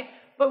 right?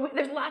 But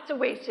there's lots of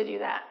ways to do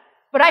that.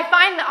 But I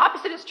find the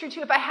opposite is true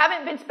too. If I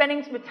haven't been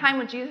spending some time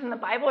with Jesus in the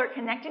Bible or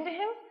connecting to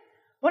him,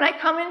 when I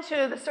come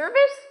into the service,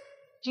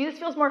 Jesus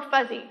feels more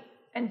fuzzy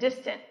and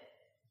distant.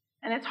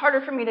 And it's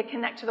harder for me to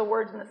connect to the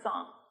words in the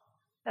song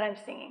that I'm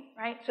singing,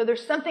 right? So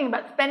there's something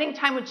about spending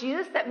time with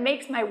Jesus that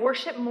makes my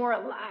worship more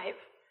alive,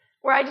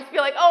 where I just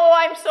feel like, oh,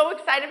 I'm so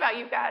excited about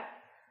you, God.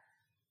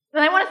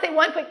 And I want to say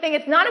one quick thing.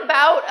 It's not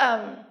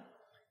about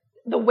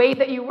the way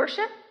that you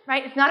worship,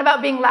 right? It's not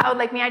about being loud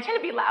like me. I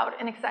tend to be loud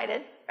and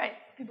excited, right?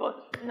 People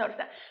notice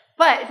that.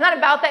 But it's not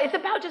about that. It's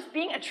about just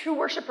being a true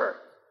worshiper.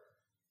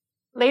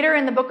 Later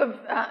in the book of,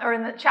 or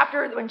in the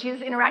chapter when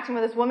Jesus is interacting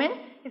with this woman,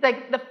 he's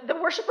like, the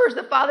worshipers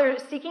the Father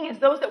is seeking is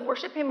those that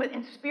worship him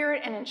in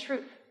spirit and in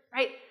truth,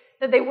 right?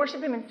 That they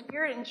worship him in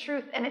spirit and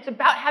truth. And it's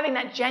about having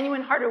that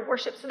genuine heart of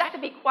worship. So that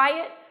could be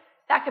quiet.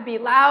 That could be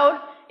loud.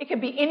 It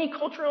could be any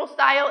cultural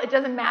style. It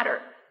doesn't matter.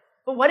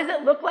 But what does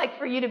it look like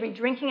for you to be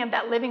drinking of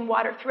that living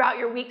water throughout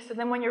your week? So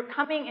then when you're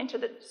coming into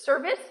the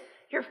service,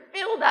 you're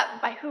filled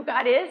up by who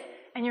God is,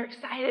 and you're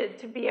excited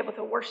to be able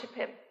to worship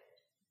him.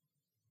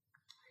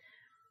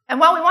 And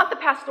while we want the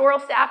pastoral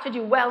staff to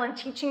do well in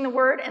teaching the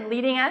word and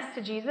leading us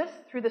to Jesus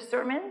through the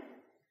sermons,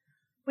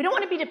 we don't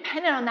want to be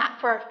dependent on that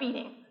for our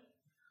feeding.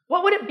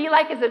 What would it be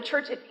like as a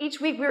church if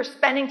each week we were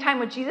spending time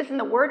with Jesus in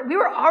the word? We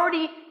were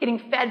already getting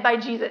fed by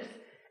Jesus.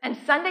 And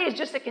Sunday is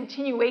just a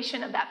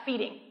continuation of that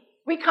feeding.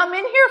 We come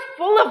in here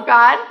full of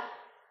God.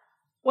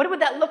 What would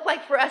that look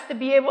like for us to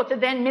be able to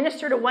then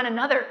minister to one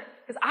another?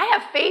 Because I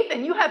have faith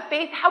and you have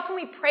faith. How can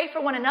we pray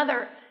for one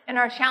another in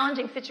our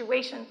challenging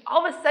situations?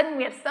 All of a sudden,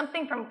 we have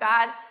something from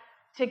God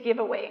to give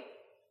away.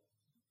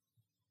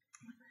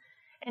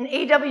 In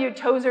A.W.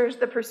 Tozer's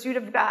The Pursuit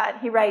of God,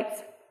 he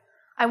writes,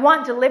 I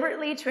want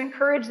deliberately to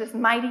encourage this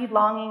mighty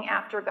longing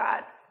after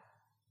God.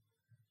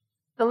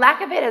 The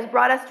lack of it has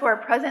brought us to our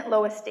present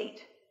low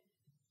estate.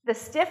 The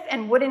stiff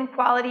and wooden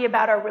quality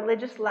about our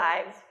religious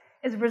lives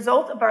is a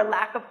result of our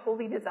lack of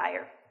holy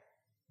desire.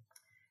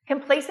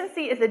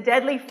 Complacency is a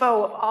deadly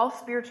foe of all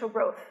spiritual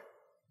growth.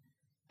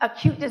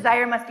 Acute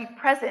desire must be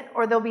present,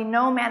 or there'll be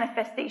no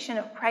manifestation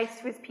of Christ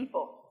to his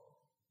people.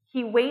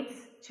 He waits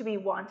to be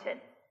wanted.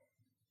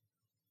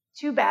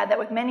 Too bad that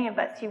with many of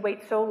us, he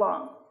waits so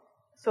long,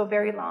 so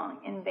very long,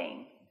 in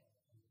vain.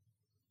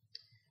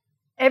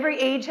 Every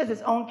age has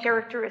its own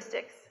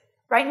characteristics.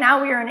 Right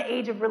now, we are in an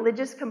age of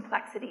religious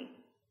complexity.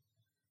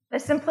 The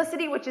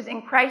simplicity which is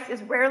in Christ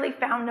is rarely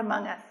found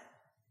among us.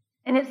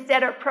 And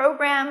instead are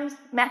programs,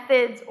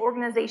 methods,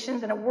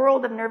 organizations, and a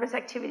world of nervous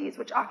activities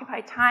which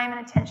occupy time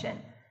and attention,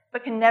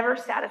 but can never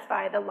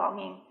satisfy the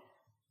longing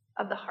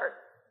of the heart.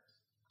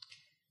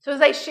 So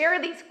as I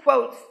share these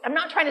quotes, I'm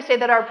not trying to say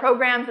that our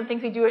programs and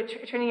things we do at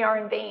Trinity are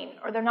in vain,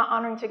 or they're not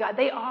honoring to God.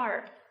 They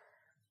are.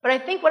 But I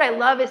think what I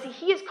love is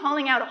he is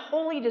calling out a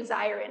holy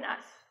desire in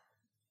us.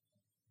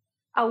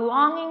 A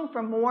longing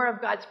for more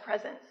of God's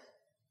presence.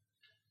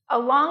 A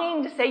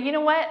longing to say, you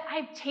know what?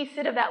 I've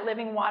tasted of that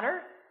living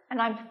water,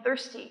 and I'm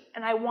thirsty,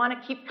 and I want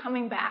to keep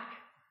coming back.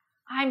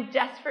 I'm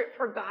desperate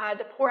for God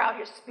to pour out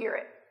his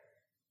Spirit.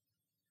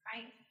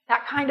 Right?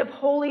 That kind of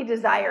holy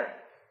desire.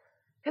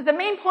 Because the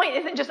main point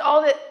isn't just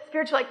all the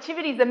spiritual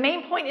activities. The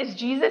main point is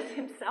Jesus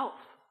himself.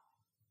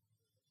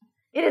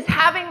 It is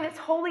having this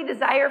holy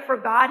desire for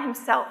God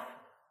himself,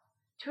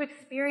 to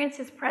experience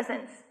his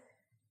presence,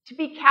 to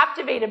be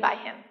captivated by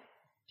him,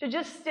 to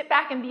just sit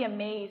back and be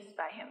amazed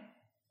by him,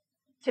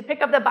 to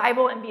pick up the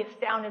Bible and be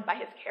astounded by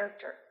his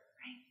character.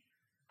 Right?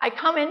 I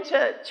come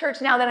into church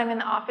now that I'm in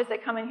the office. I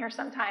come in here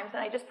sometimes,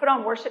 and I just put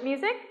on worship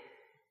music,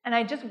 and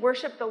I just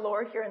worship the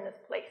Lord here in this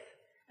place.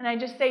 And I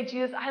just say,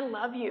 Jesus, I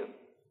love you.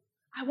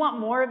 I want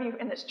more of you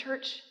in this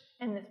church,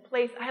 in this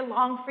place. I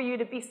long for you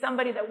to be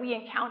somebody that we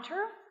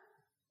encounter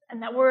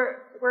and that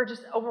we're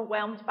just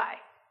overwhelmed by.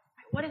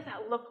 What does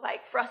that look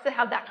like for us to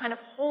have that kind of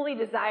holy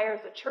desire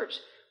as a church?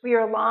 We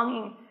are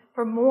longing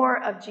for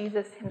more of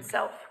Jesus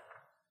himself.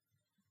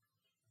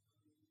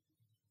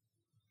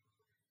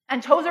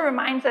 And Tozer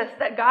reminds us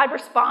that God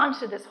responds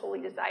to this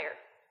holy desire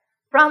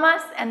from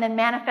us and then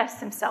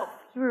manifests himself.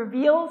 He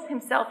reveals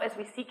himself as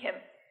we seek him. I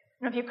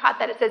don't know if you caught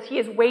that. It says he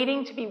is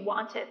waiting to be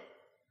wanted.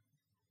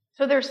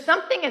 So there's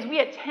something as we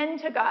attend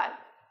to God,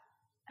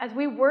 as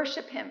we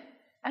worship him,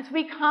 as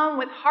we come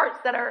with hearts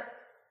that are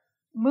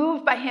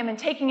moved by him and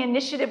taking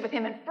initiative with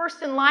him and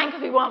first in line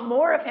because we want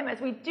more of him. As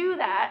we do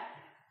that,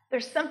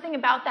 there's something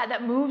about that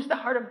that moves the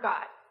heart of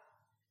God.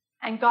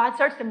 And God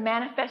starts to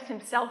manifest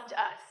himself to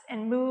us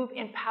and move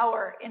in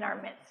power in our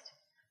midst.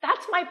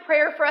 That's my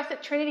prayer for us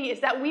at Trinity, is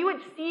that we would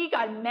see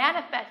God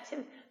manifest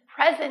his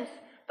presence.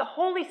 The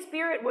Holy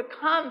Spirit would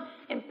come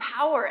in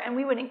power and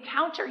we would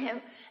encounter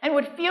him and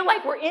would feel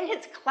like we're in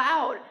his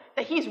cloud,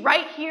 that he's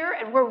right here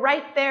and we're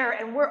right there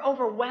and we're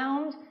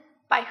overwhelmed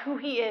by who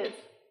he is.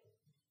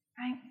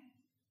 Right?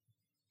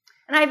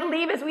 And I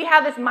believe as we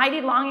have this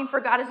mighty longing for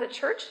God as a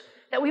church,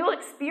 that we will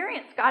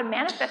experience God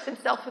manifest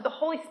himself through the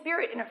Holy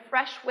Spirit in a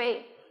fresh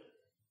way.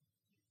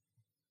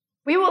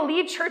 We will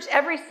leave church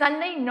every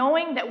Sunday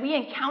knowing that we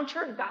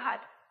encountered God,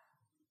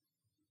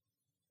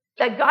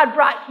 that God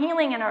brought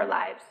healing in our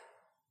lives,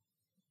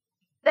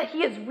 that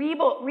he is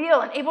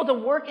real and able to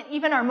work in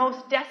even our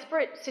most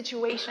desperate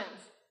situations.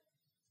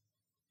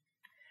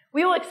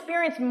 We will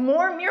experience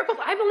more miracles.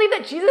 I believe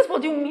that Jesus will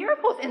do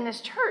miracles in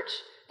this church,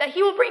 that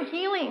he will bring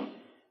healing,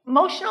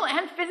 emotional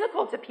and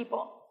physical to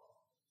people.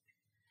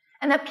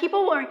 And that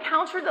people will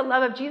encounter the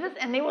love of Jesus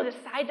and they will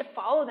decide to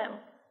follow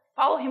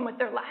him with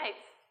their lives.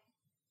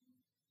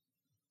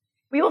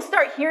 We will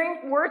start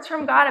hearing words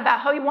from God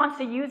about how he wants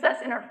to use us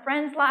in our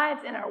friends'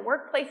 lives, in our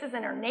workplaces,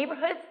 in our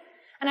neighborhoods.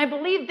 And I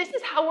believe this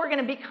is how we're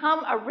going to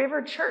become a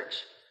river church.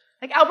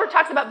 Like Albert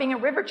talks about being a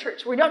river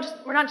church. We're not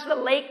just a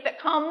lake that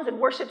comes and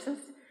worships and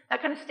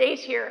that kind of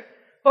stays here.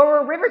 But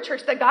we're a river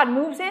church that God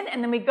moves in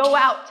and then we go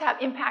out to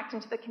have impact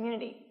into the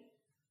community.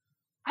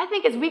 I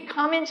think as we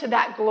come into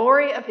that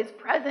glory of his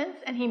presence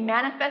and he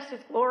manifests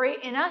his glory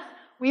in us,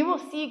 we will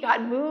see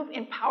God move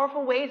in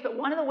powerful ways. But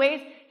one of the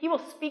ways, he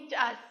will speak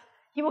to us.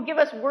 He will give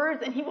us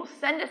words and he will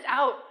send us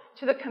out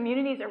to the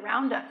communities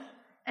around us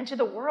and to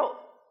the world.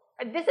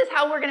 This is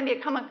how we're going to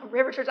become a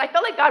river church. I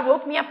felt like God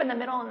woke me up in the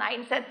middle of the night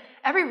and said,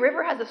 every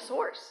river has a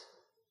source.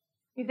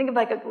 You think of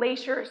like a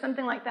glacier or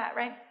something like that,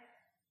 right?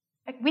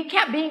 Like we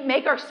can't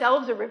make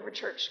ourselves a river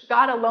church.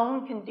 God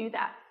alone can do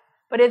that.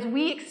 But as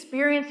we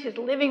experience his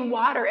living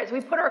water, as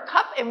we put our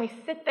cup and we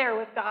sit there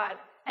with God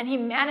and he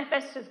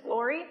manifests his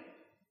glory,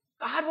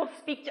 God will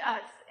speak to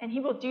us and he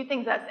will do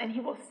things to us and he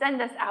will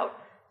send us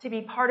out to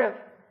be part of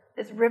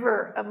this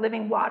river of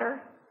living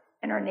water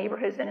in our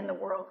neighborhoods and in the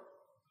world.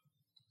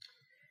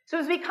 So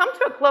as we come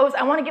to a close,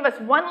 I want to give us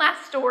one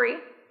last story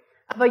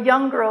of a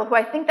young girl who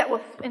I think that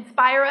will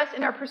inspire us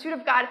in our pursuit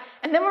of God.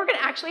 And then we're going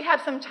to actually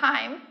have some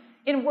time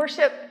in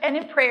worship and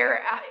in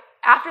prayer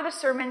after the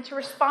sermon to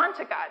respond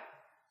to God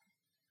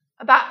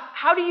about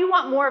how do you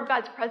want more of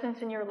God's presence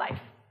in your life?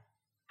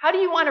 How do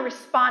you want to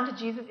respond to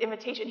Jesus'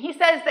 invitation? He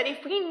says that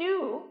if we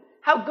knew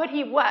how good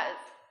he was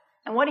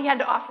and what he had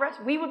to offer us,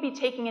 we would be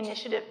taking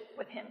initiative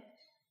with him.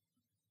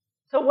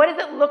 So what does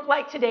it look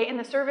like today in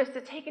the service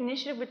to take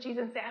initiative with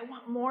Jesus and say, I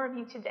want more of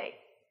you today.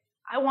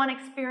 I want to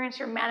experience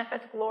your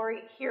manifest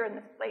glory here in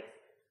this place.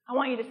 I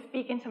want you to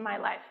speak into my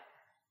life.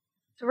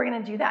 So we're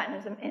going to do that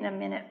in a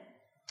minute.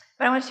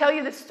 But I want to tell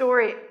you the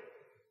story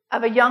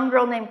of a young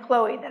girl named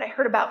Chloe that I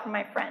heard about from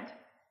my friend.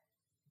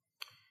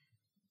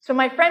 So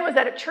my friend was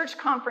at a church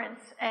conference,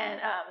 and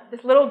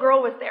this little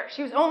girl was there.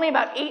 She was only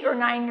about 8 or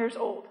 9 years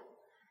old,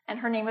 and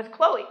her name was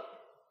Chloe.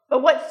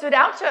 But what stood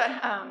out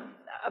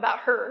about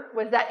her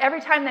was that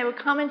every time they would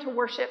come into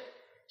worship,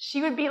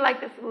 she would be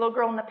like this little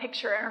girl in the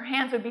picture, and her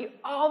hands would be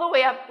all the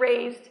way up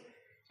raised,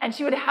 and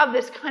she would have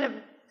this kind of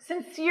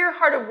sincere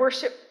heart of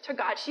worship to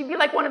God. She'd be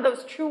like one of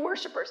those true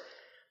worshipers.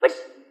 But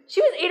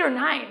she was 8 or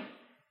 9,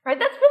 right?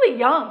 That's really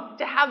young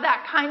to have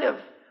that kind of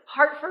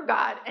heart for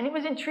God. And it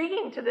was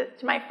intriguing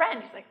to my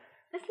friend. He's like,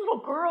 this little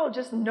girl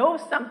just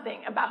knows something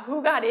about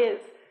who God is.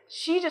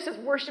 She just is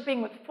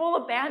worshiping with full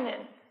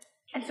abandon.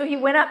 And so he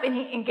went up and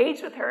he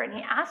engaged with her and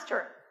he asked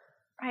her,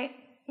 right?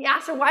 He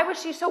asked her, why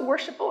was she so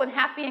worshipful and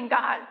happy in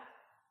God?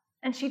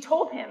 And she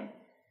told him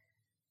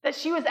that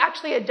she was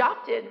actually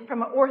adopted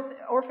from an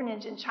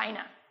orphanage in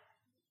China.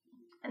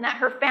 And that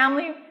her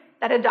family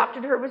that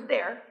adopted her was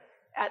there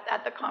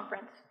at the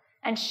conference.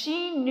 And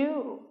she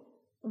knew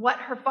what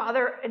her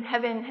Father in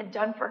heaven had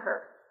done for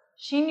her.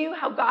 She knew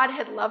how God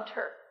had loved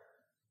her.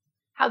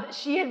 How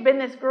she had been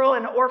this girl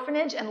in an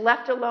orphanage and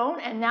left alone,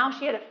 and now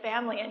she had a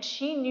family. And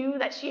she knew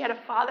that she had a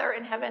Father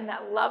in heaven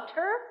that loved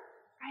her,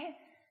 right?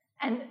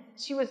 And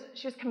she was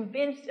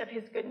convinced of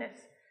his goodness.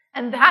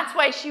 And that's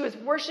why she was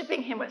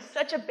worshiping him with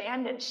such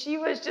abandon. She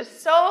was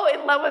just so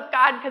in love with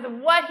God because of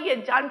what he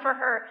had done for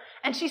her.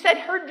 And she said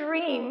her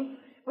dream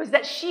was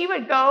that she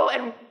would go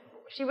and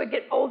she would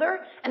get older,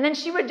 and then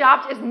she would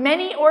adopt as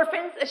many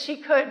orphans as she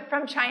could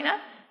from China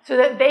so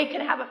that they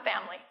can have a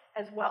family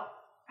as well,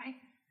 right?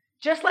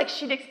 Just like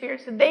she'd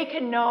experienced, so they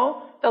can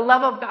know the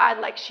love of God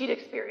like she'd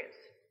experienced.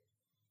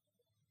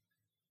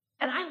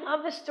 And I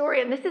love this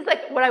story, and this is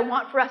like what I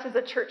want for us as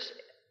a church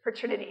for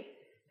Trinity,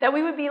 that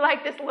we would be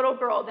like this little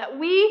girl, that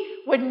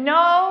we would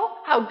know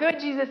how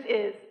good Jesus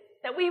is,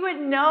 that we would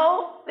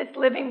know this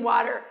living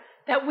water,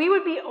 that we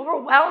would be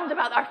overwhelmed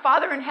about our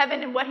Father in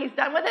heaven and what he's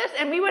done with us,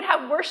 and we would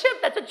have worship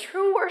that's a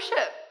true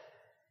worship,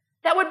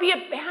 that would be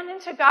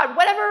abandoned to God,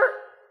 whatever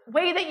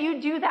way that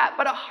you do that,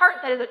 but a heart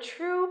that is a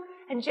true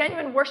and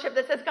genuine worship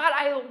that says, God,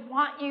 I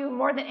want you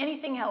more than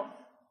anything else,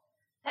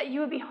 that you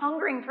would be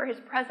hungering for his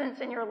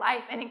presence in your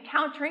life and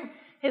encountering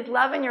his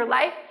love in your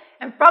life,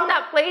 and from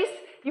that place,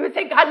 you would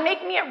say, God,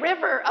 make me a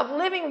river of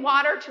living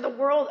water to the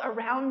world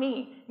around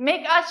me.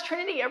 Make us,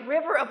 Trinity, a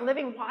river of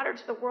living water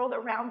to the world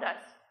around us.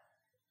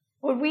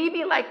 Would we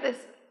be like this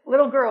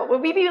little girl?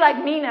 Would we be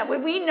like Mina?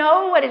 Would we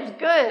know what is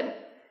good?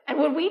 And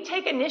would we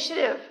take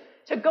initiative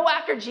to go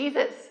after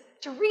Jesus,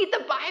 to read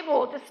the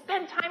Bible, to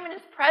spend time in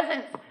his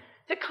presence,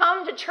 to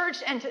come to church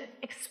and to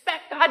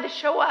expect God to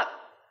show up?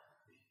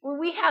 Would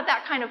we have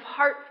that kind of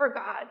heart for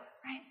God,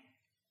 right?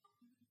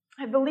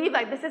 I believe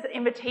like this is an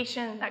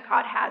invitation that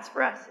God has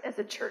for us as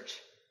a church.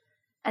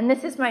 And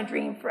this is my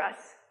dream for us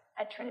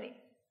at Trinity.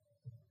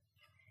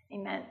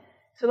 Amen.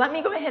 So let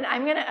me go ahead.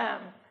 I'm going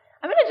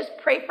to just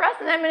pray for us,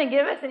 and then I'm going to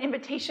give us an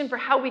invitation for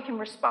how we can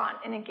respond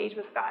and engage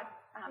with God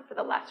for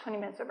the last 20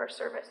 minutes of our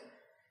service.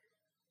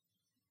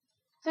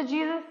 So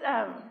Jesus,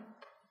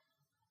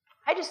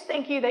 I just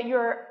thank you that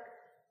you're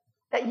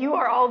that you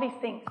are all these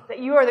things, that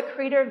you are the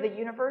creator of the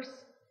universe,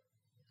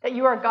 that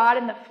you are God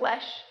in the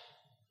flesh,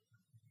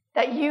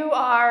 that you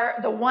are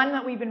the one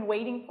that we've been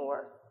waiting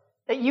for,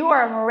 that you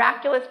are a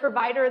miraculous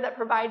provider that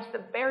provides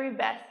the very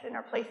best in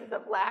our places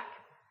of lack,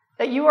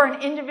 that you are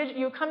an individual,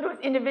 you come to us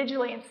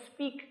individually and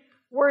speak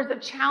words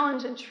of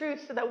challenge and truth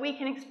so that we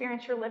can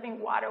experience your living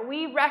water.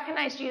 We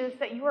recognize, Jesus,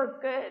 that you are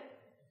good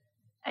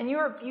and you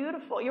are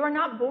beautiful. You are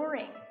not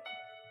boring.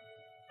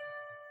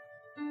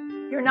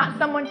 You're not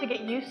someone to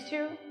get used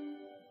to.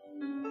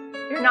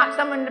 You're not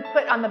someone to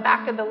put on the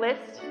back of the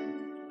list.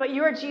 But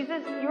you are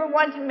Jesus. You are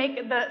one to make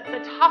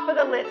the top of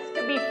the list,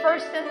 to be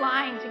first in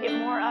line to get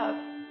more of.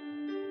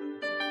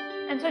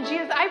 And so,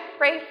 Jesus, I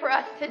pray for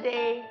us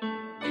today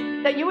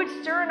that you would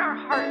stir in our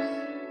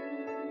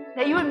hearts,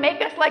 that you would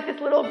make us like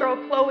this little girl,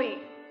 Chloe,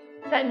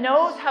 that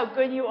knows how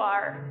good you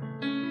are,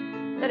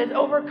 that is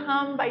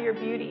overcome by your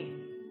beauty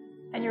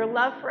and your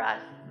love for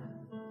us,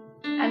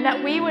 and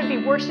that we would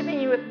be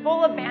worshiping you with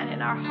full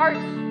abandon. Our hearts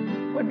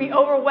would be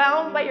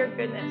overwhelmed by your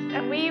goodness,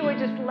 and we would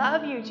just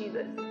love you,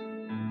 Jesus.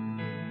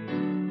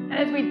 And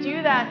as we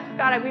do that,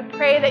 God, we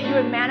pray that you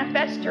would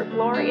manifest your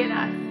glory in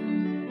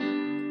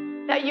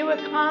us, that you would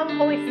come,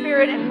 Holy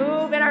Spirit, and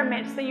move in our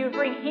midst, that you would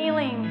bring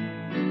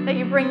healing, that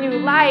you bring new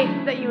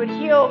life, that you would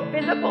heal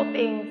physical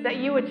things, that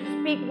you would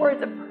speak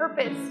words of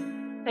purpose,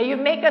 that you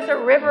make us a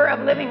river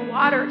of living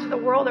water to the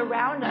world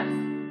around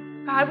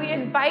us. God, we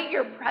invite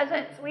your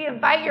presence. We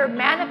invite your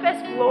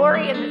manifest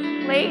glory in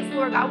this place,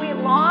 Lord God. We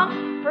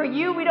long for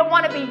you. We don't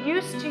want to be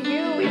used to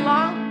you. We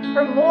long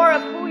for more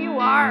of who you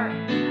are.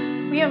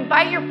 We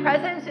invite your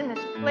presence in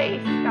this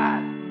place,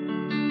 God.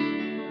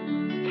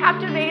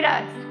 Captivate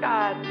us,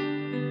 God.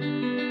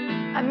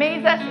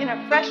 Amaze us in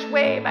a fresh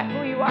way by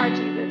who you are,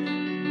 Jesus.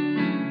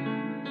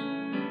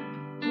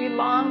 We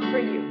long for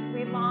you.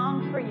 We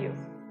long for you.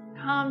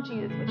 Come,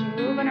 Jesus. Would you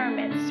move in our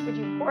midst? Would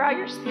you pour out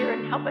your Spirit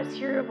and help us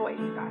hear your voice,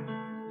 God?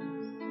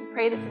 We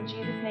pray this in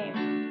Jesus'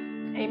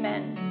 name.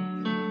 Amen.